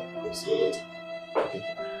 I'll go see it. Okay?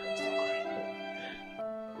 Stop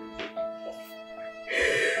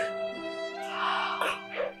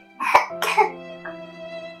crying.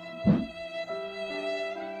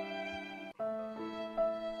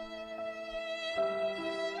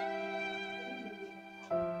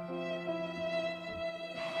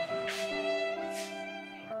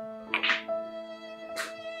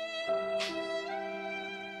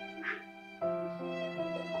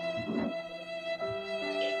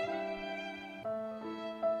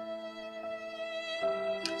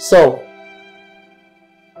 So,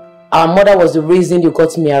 our mother was the reason you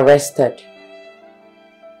got me arrested.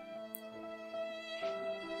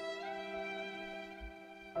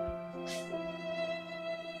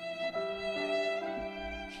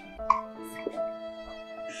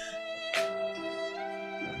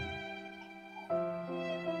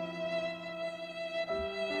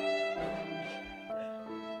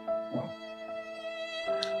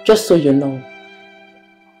 Just so you know,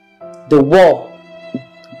 the war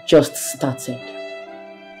just started.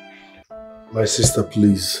 My sister,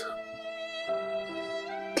 please.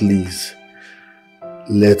 Please.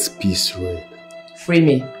 Let peace reign. Free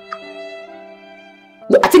me.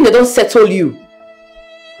 No, I think they don't settle you.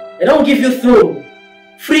 They don't give you throne.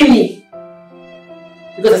 Free me.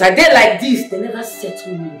 Because as I did like this, they never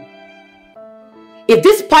settle you. If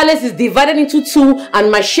this palace is divided into two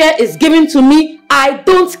and my share is given to me, I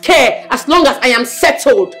don't care as long as I am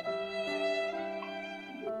settled.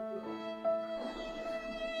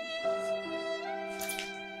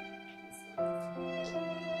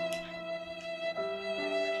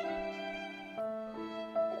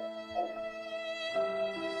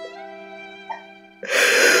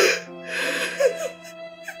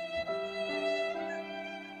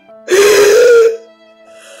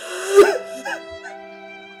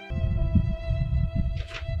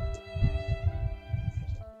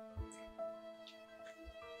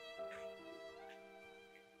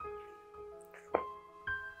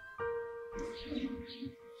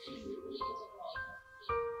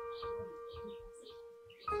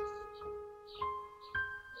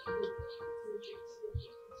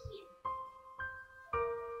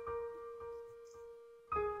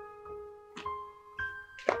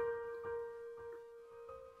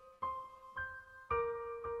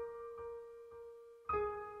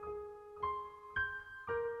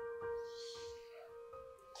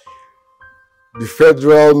 The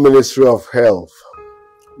Federal Ministry of Health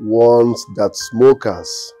warns that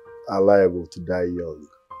smokers are liable to die young.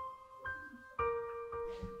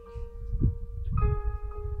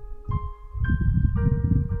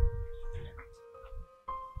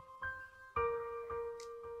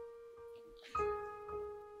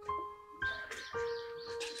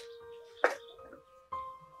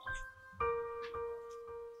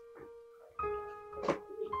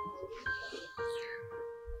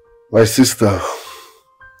 My sister,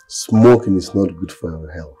 smoking is not good for your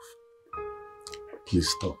health. Please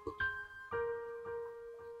stop.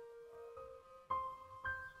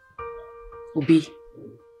 Obi,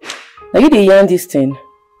 are you the yarn this thing?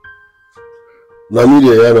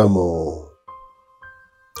 Namidi Yaramo,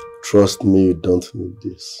 trust me, you don't need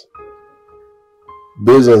this.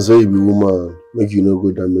 Based on say you be woman, make you no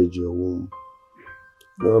go damage your womb.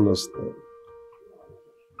 You understand?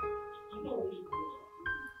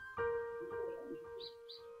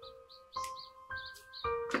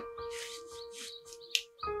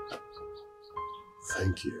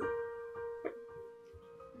 Thank you.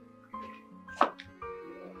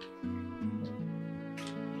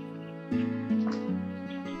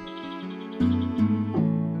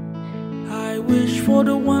 I wish for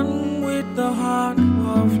the one with the heart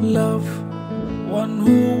of love, one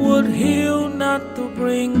who would heal, not to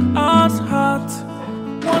bring us hurt,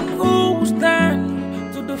 one who would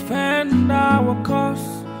stand to defend our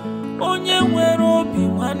cause. Onye nwere obi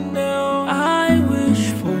nwanne o. I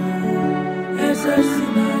wish for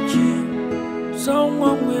Sinachi,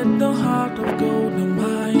 someone with the heart of gold, the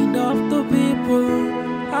mind of the people.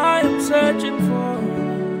 I am searching for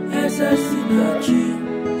Sinachi,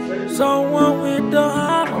 someone with the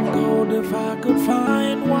heart of gold. If I could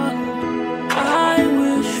find one, I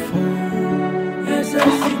wish for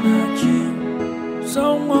Sinachi,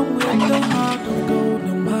 someone with the heart of gold,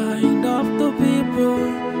 the mind of the people.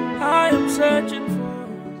 I am searching for.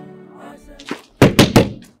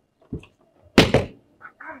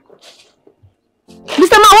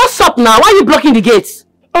 Mr. Man, what's up now? Why are you blocking the gates?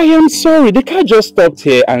 I am sorry, the car just stopped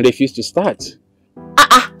here and refused to start.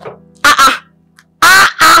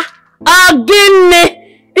 Again,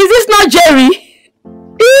 is this not Jerry?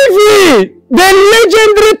 Evie, the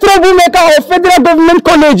legendary troublemaker of Federal Government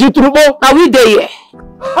College, Trubo. Are we there yet?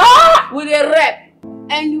 With a rep,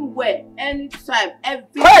 anywhere, anytime,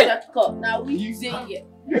 every shortcut. Now we say here.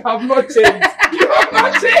 You have not changed. You have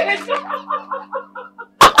not changed.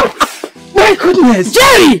 My goodness,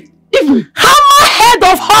 Jerry! Hammer head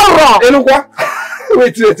of horror! You know what?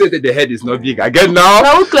 Wait, the head is not big again now.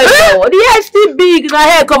 Now, the head is still big, the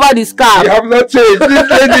hair cover the scarf. You have not changed, this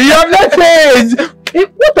lady, you have not changed. Hey,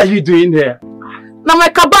 what are you doing here? Now my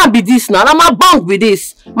kaban be this now, my bank be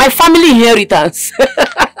this. My family inheritance.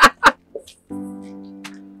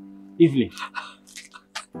 Evelyn.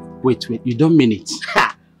 Wait, you don't mean it.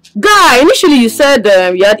 Guy, initially you said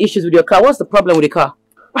you had issues with your car. What's the problem with the car?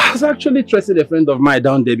 I was actually trusting a friend of mine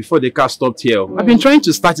down there before the car stopped here. I've been trying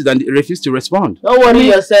to start it and it refused to respond. Don't worry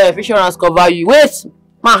yourself, insurance cover you. Wait,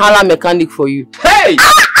 man, hala mechanic for you. Hey!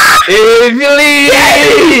 Evelyn!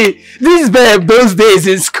 Hey! This babe, those days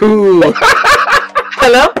in school.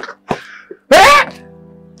 Hello?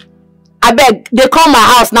 I beg, they come my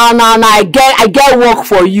house now. I get work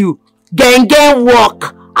for you. Gang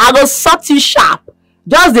work. I go sort you sharp.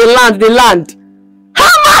 Just the land.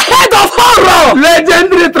 Hammer head of horror!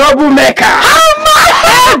 Legendary troublemaker! Hammer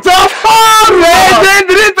head of horror!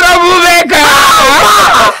 Legendary troublemaker!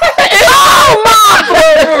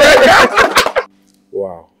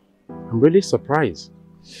 Wow. I'm really surprised.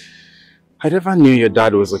 I never knew your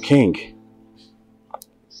dad was a king.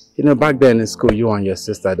 You know, back then in school, you and your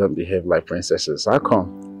sister don't behave like princesses. How come?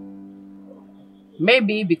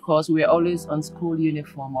 Maybe because we're always on school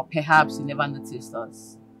uniform, or perhaps you never noticed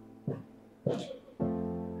us.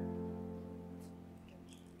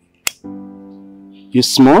 You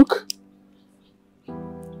smoke?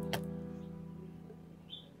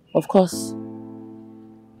 Of course.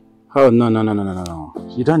 Oh, no.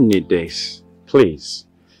 You don't need this. Please.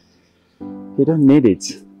 You don't need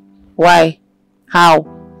it. Why? How?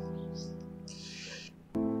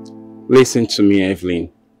 Listen to me, Evelyn.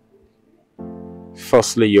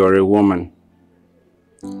 Firstly, you're a woman.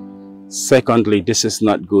 Secondly, this is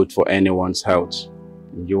not good for anyone's health.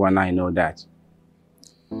 You and I know that.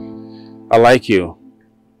 I like you.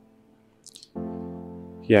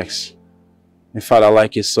 Yes. In fact, I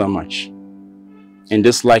like you so much. And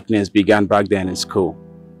this likeness began back then in school.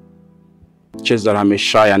 Just that I'm a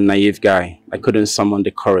shy and naive guy. I couldn't summon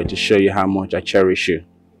the courage to show you how much I cherish you.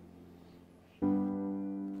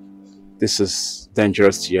 This is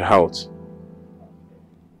dangerous to your health.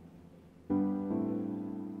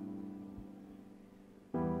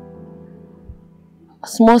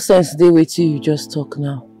 Small sense they wait till you just talk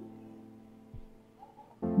now.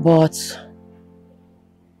 But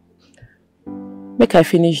make I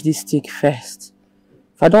finish this stick first.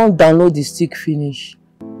 If I don't download the stick finish,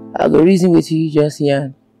 I'll go reason with you just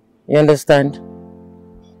yarn. You understand?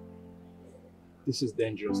 This is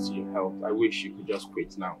dangerous to your health. I wish you could just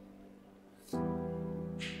quit now.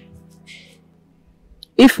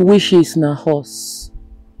 If wish is na horse,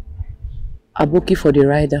 I book you for the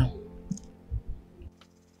rider.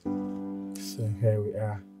 So here we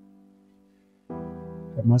are.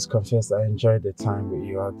 I must confess I enjoyed the time with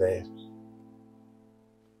you out there.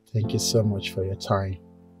 Thank you so much for your time.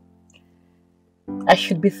 I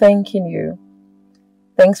should be thanking you.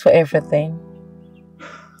 Thanks for everything.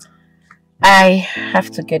 I have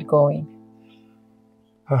to get going.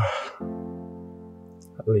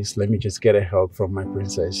 At least let me just get a hug from my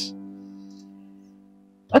princess.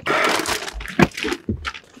 Okay.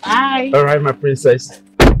 Bye. All right, my princess.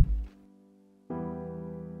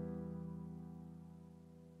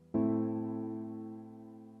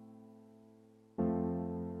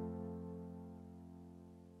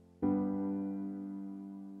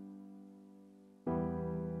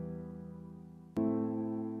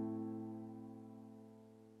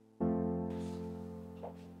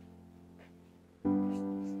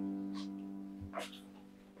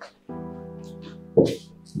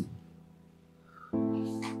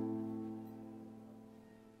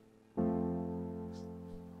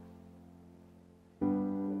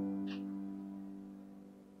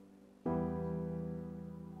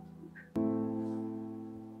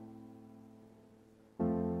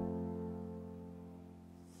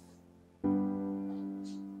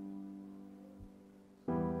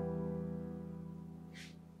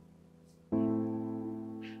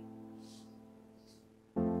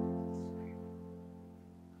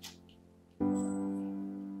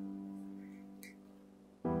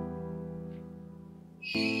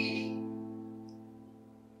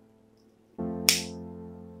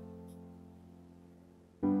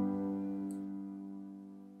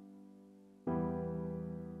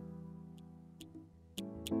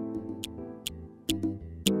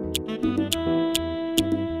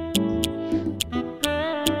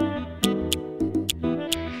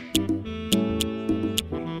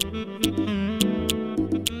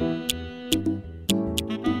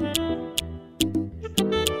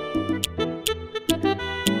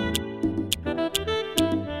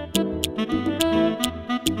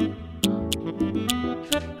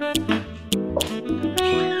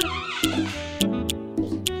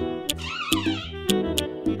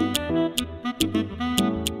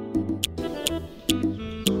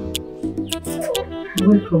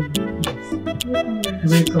 Welcome.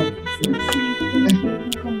 Welcome.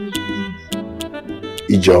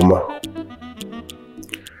 Ijoma.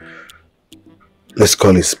 Let's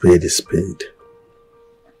call a spade a spade.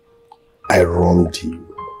 I wronged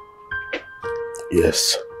you.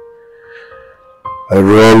 Yes. I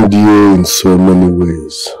wronged you in so many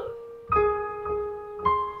ways.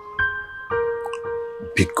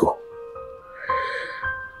 Biko,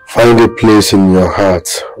 find a place in your heart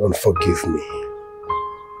and forgive me.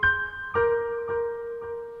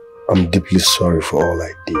 I'm deeply sorry for all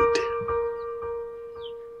I did.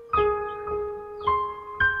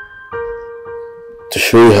 To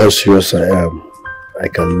show you how serious I am, I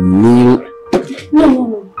can kneel.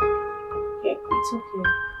 No. Yeah, it's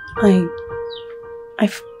okay.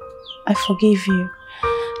 I forgive you.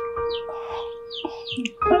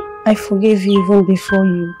 I forgive you even before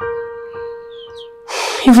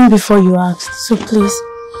you asked. So please.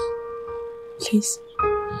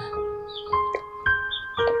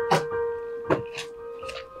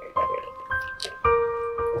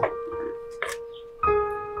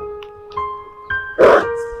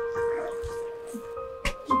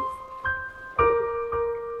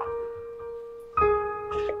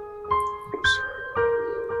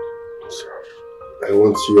 I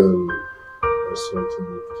want you and my son to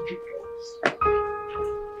move to the place.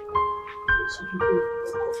 So you feel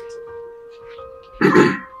more comfortable.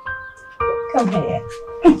 Come here.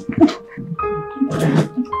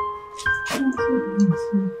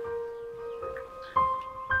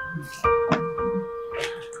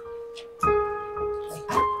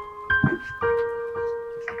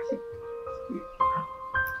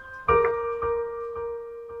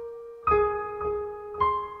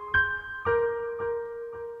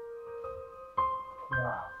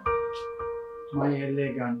 My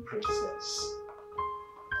elegant princess,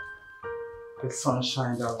 the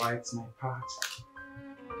sunshine that lights my path.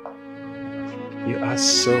 You are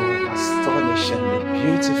so astonishingly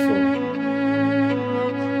beautiful.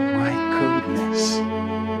 My goodness,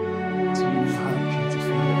 do you know how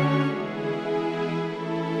beautiful you are?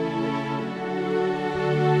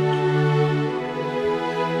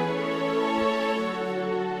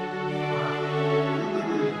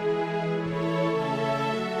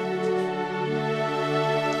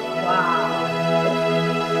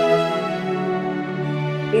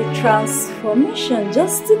 A transformation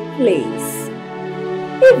just took place.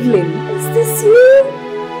 Evelyn, is this you?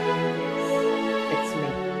 It's me.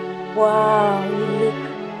 Wow, you look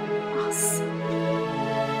awesome.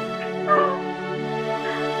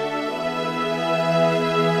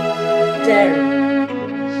 Jerry,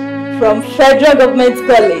 from Federal Government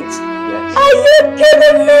College. Yes. Are you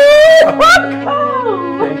kidding me?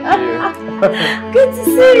 Welcome. Thank you. Good to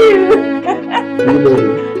see you. You know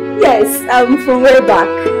me? Yes, from way back.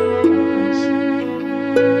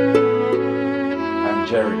 I'm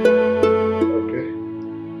Jerry. Okay.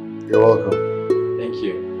 You're welcome. Thank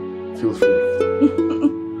you. Feel free.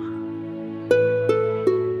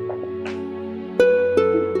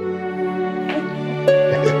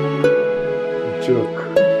 Joke.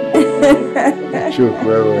 Joke,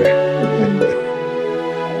 right.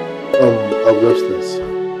 I'll be upstairs.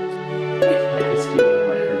 Excuse my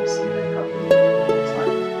parents.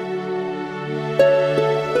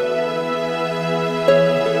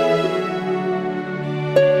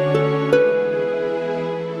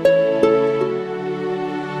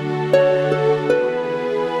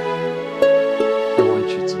 I want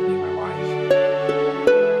you to be my wife.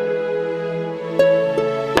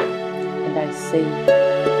 And I say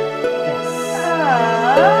yes.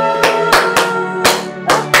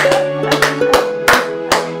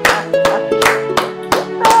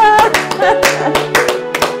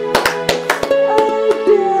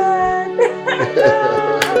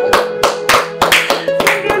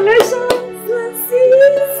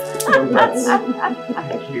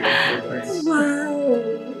 Thank you. Wow.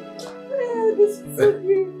 Yeah, this is so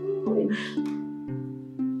beautiful.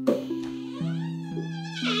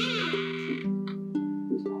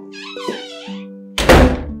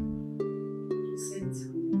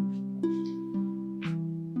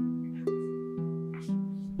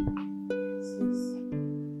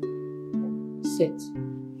 Sit.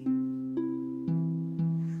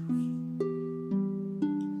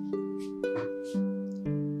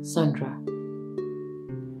 Sandra,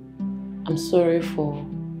 I'm sorry for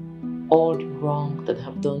all the wrong that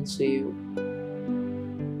I've done to you.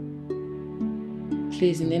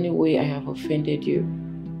 Please, in any way I have offended you,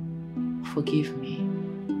 forgive me.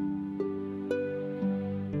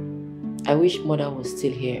 I wish Mother was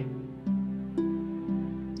still here.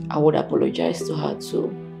 I would apologize to her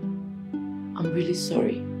too. I'm really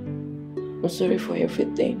sorry. I'm sorry for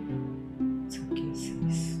everything. It's okay,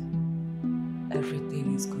 sis.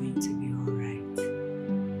 Everything is going to be alright.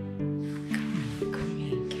 Come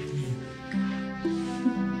here, give me.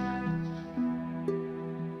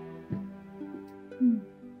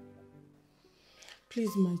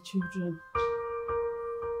 Please, my children,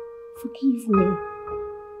 forgive me.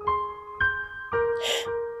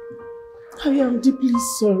 I am deeply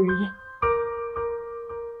sorry.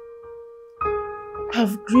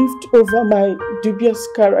 I've grieved over my dubious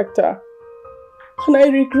character, and I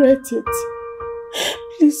regret it.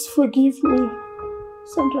 Please forgive me.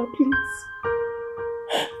 Sandra, please.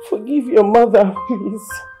 Forgive your mother, please.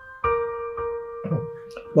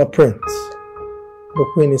 My prince, the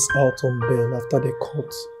queen is out on bail after the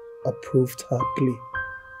court approved her plea.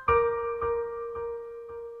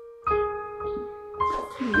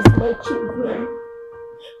 Please, my children.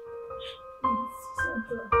 Please,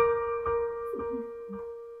 Sandra.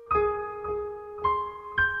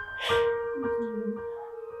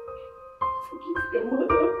 Forgive your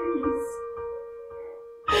mother, please.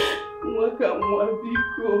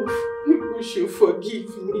 Biko, people should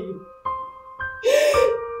forgive me.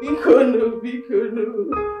 Biko no.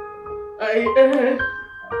 I erred,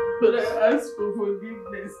 but I ask for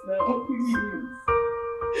forgiveness now, please.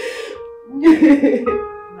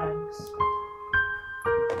 Thanks.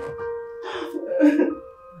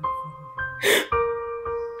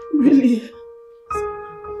 Really?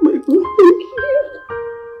 My God, thank you.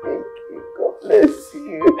 Thank you. God bless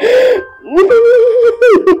you.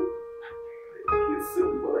 Thank you so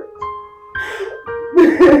much.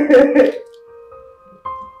 Thank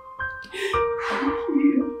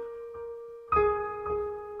you.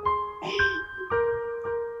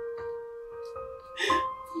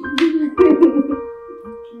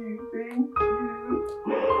 Thank you.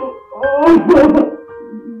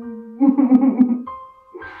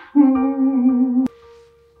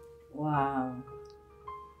 Wow.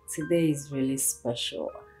 Today is really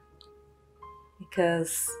special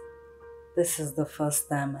because this is the first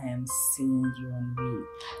time I am seeing you on read.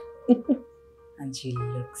 And you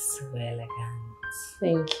look so elegant.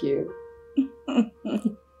 Thank you.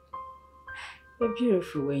 You're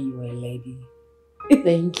beautiful when you were a lady.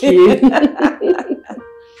 Thank you.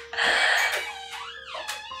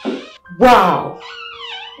 Wow!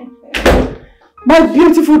 My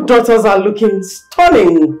beautiful daughters are looking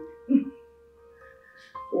stunning.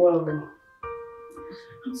 Wow.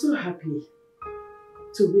 I'm so happy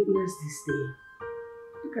to witness this day.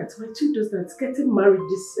 Look at my two daughters getting married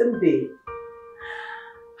this same day.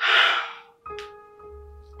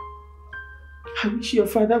 I wish your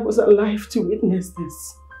father was alive to witness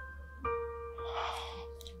this.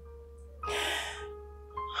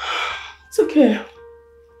 It's okay.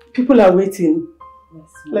 People are waiting.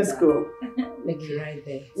 Let's go. Make you right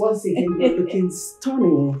there. Once again, you're looking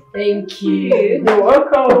stunning. Thank you. You're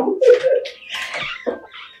welcome.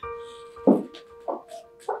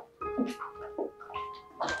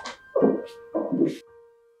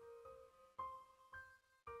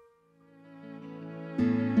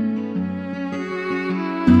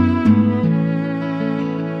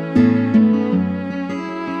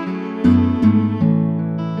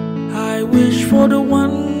 I wish for the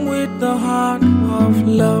one with the heart of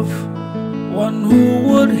love, one who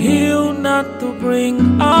would heal, not to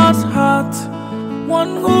bring us hurt,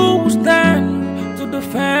 one who will stand to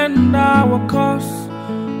defend our cause.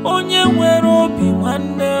 Onye nwere obi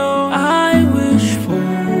nwanne o. I wish for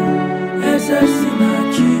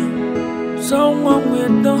Sinachi, someone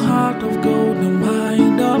with the heart of gold, the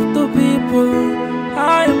mind of the people.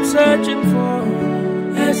 I am searching for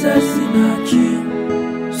Sinachi,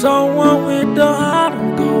 someone with the heart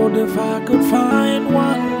of gold. If I could find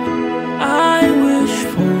one, I wish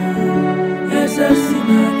for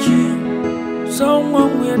Sinachi,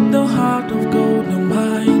 someone with the heart of gold, the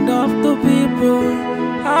mind of the people.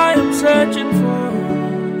 I am searching for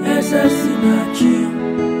Sinachi,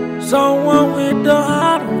 someone with the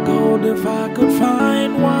heart of gold. If I could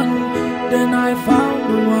find one, then I found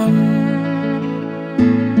the one.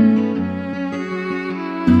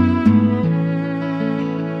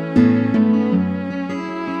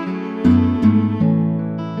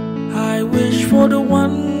 I wish for the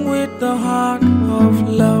one with the heart of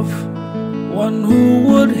love, one who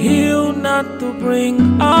would heal, not to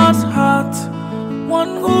bring us hurt,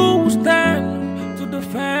 one who will stand to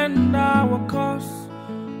defend our cause.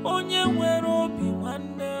 Onye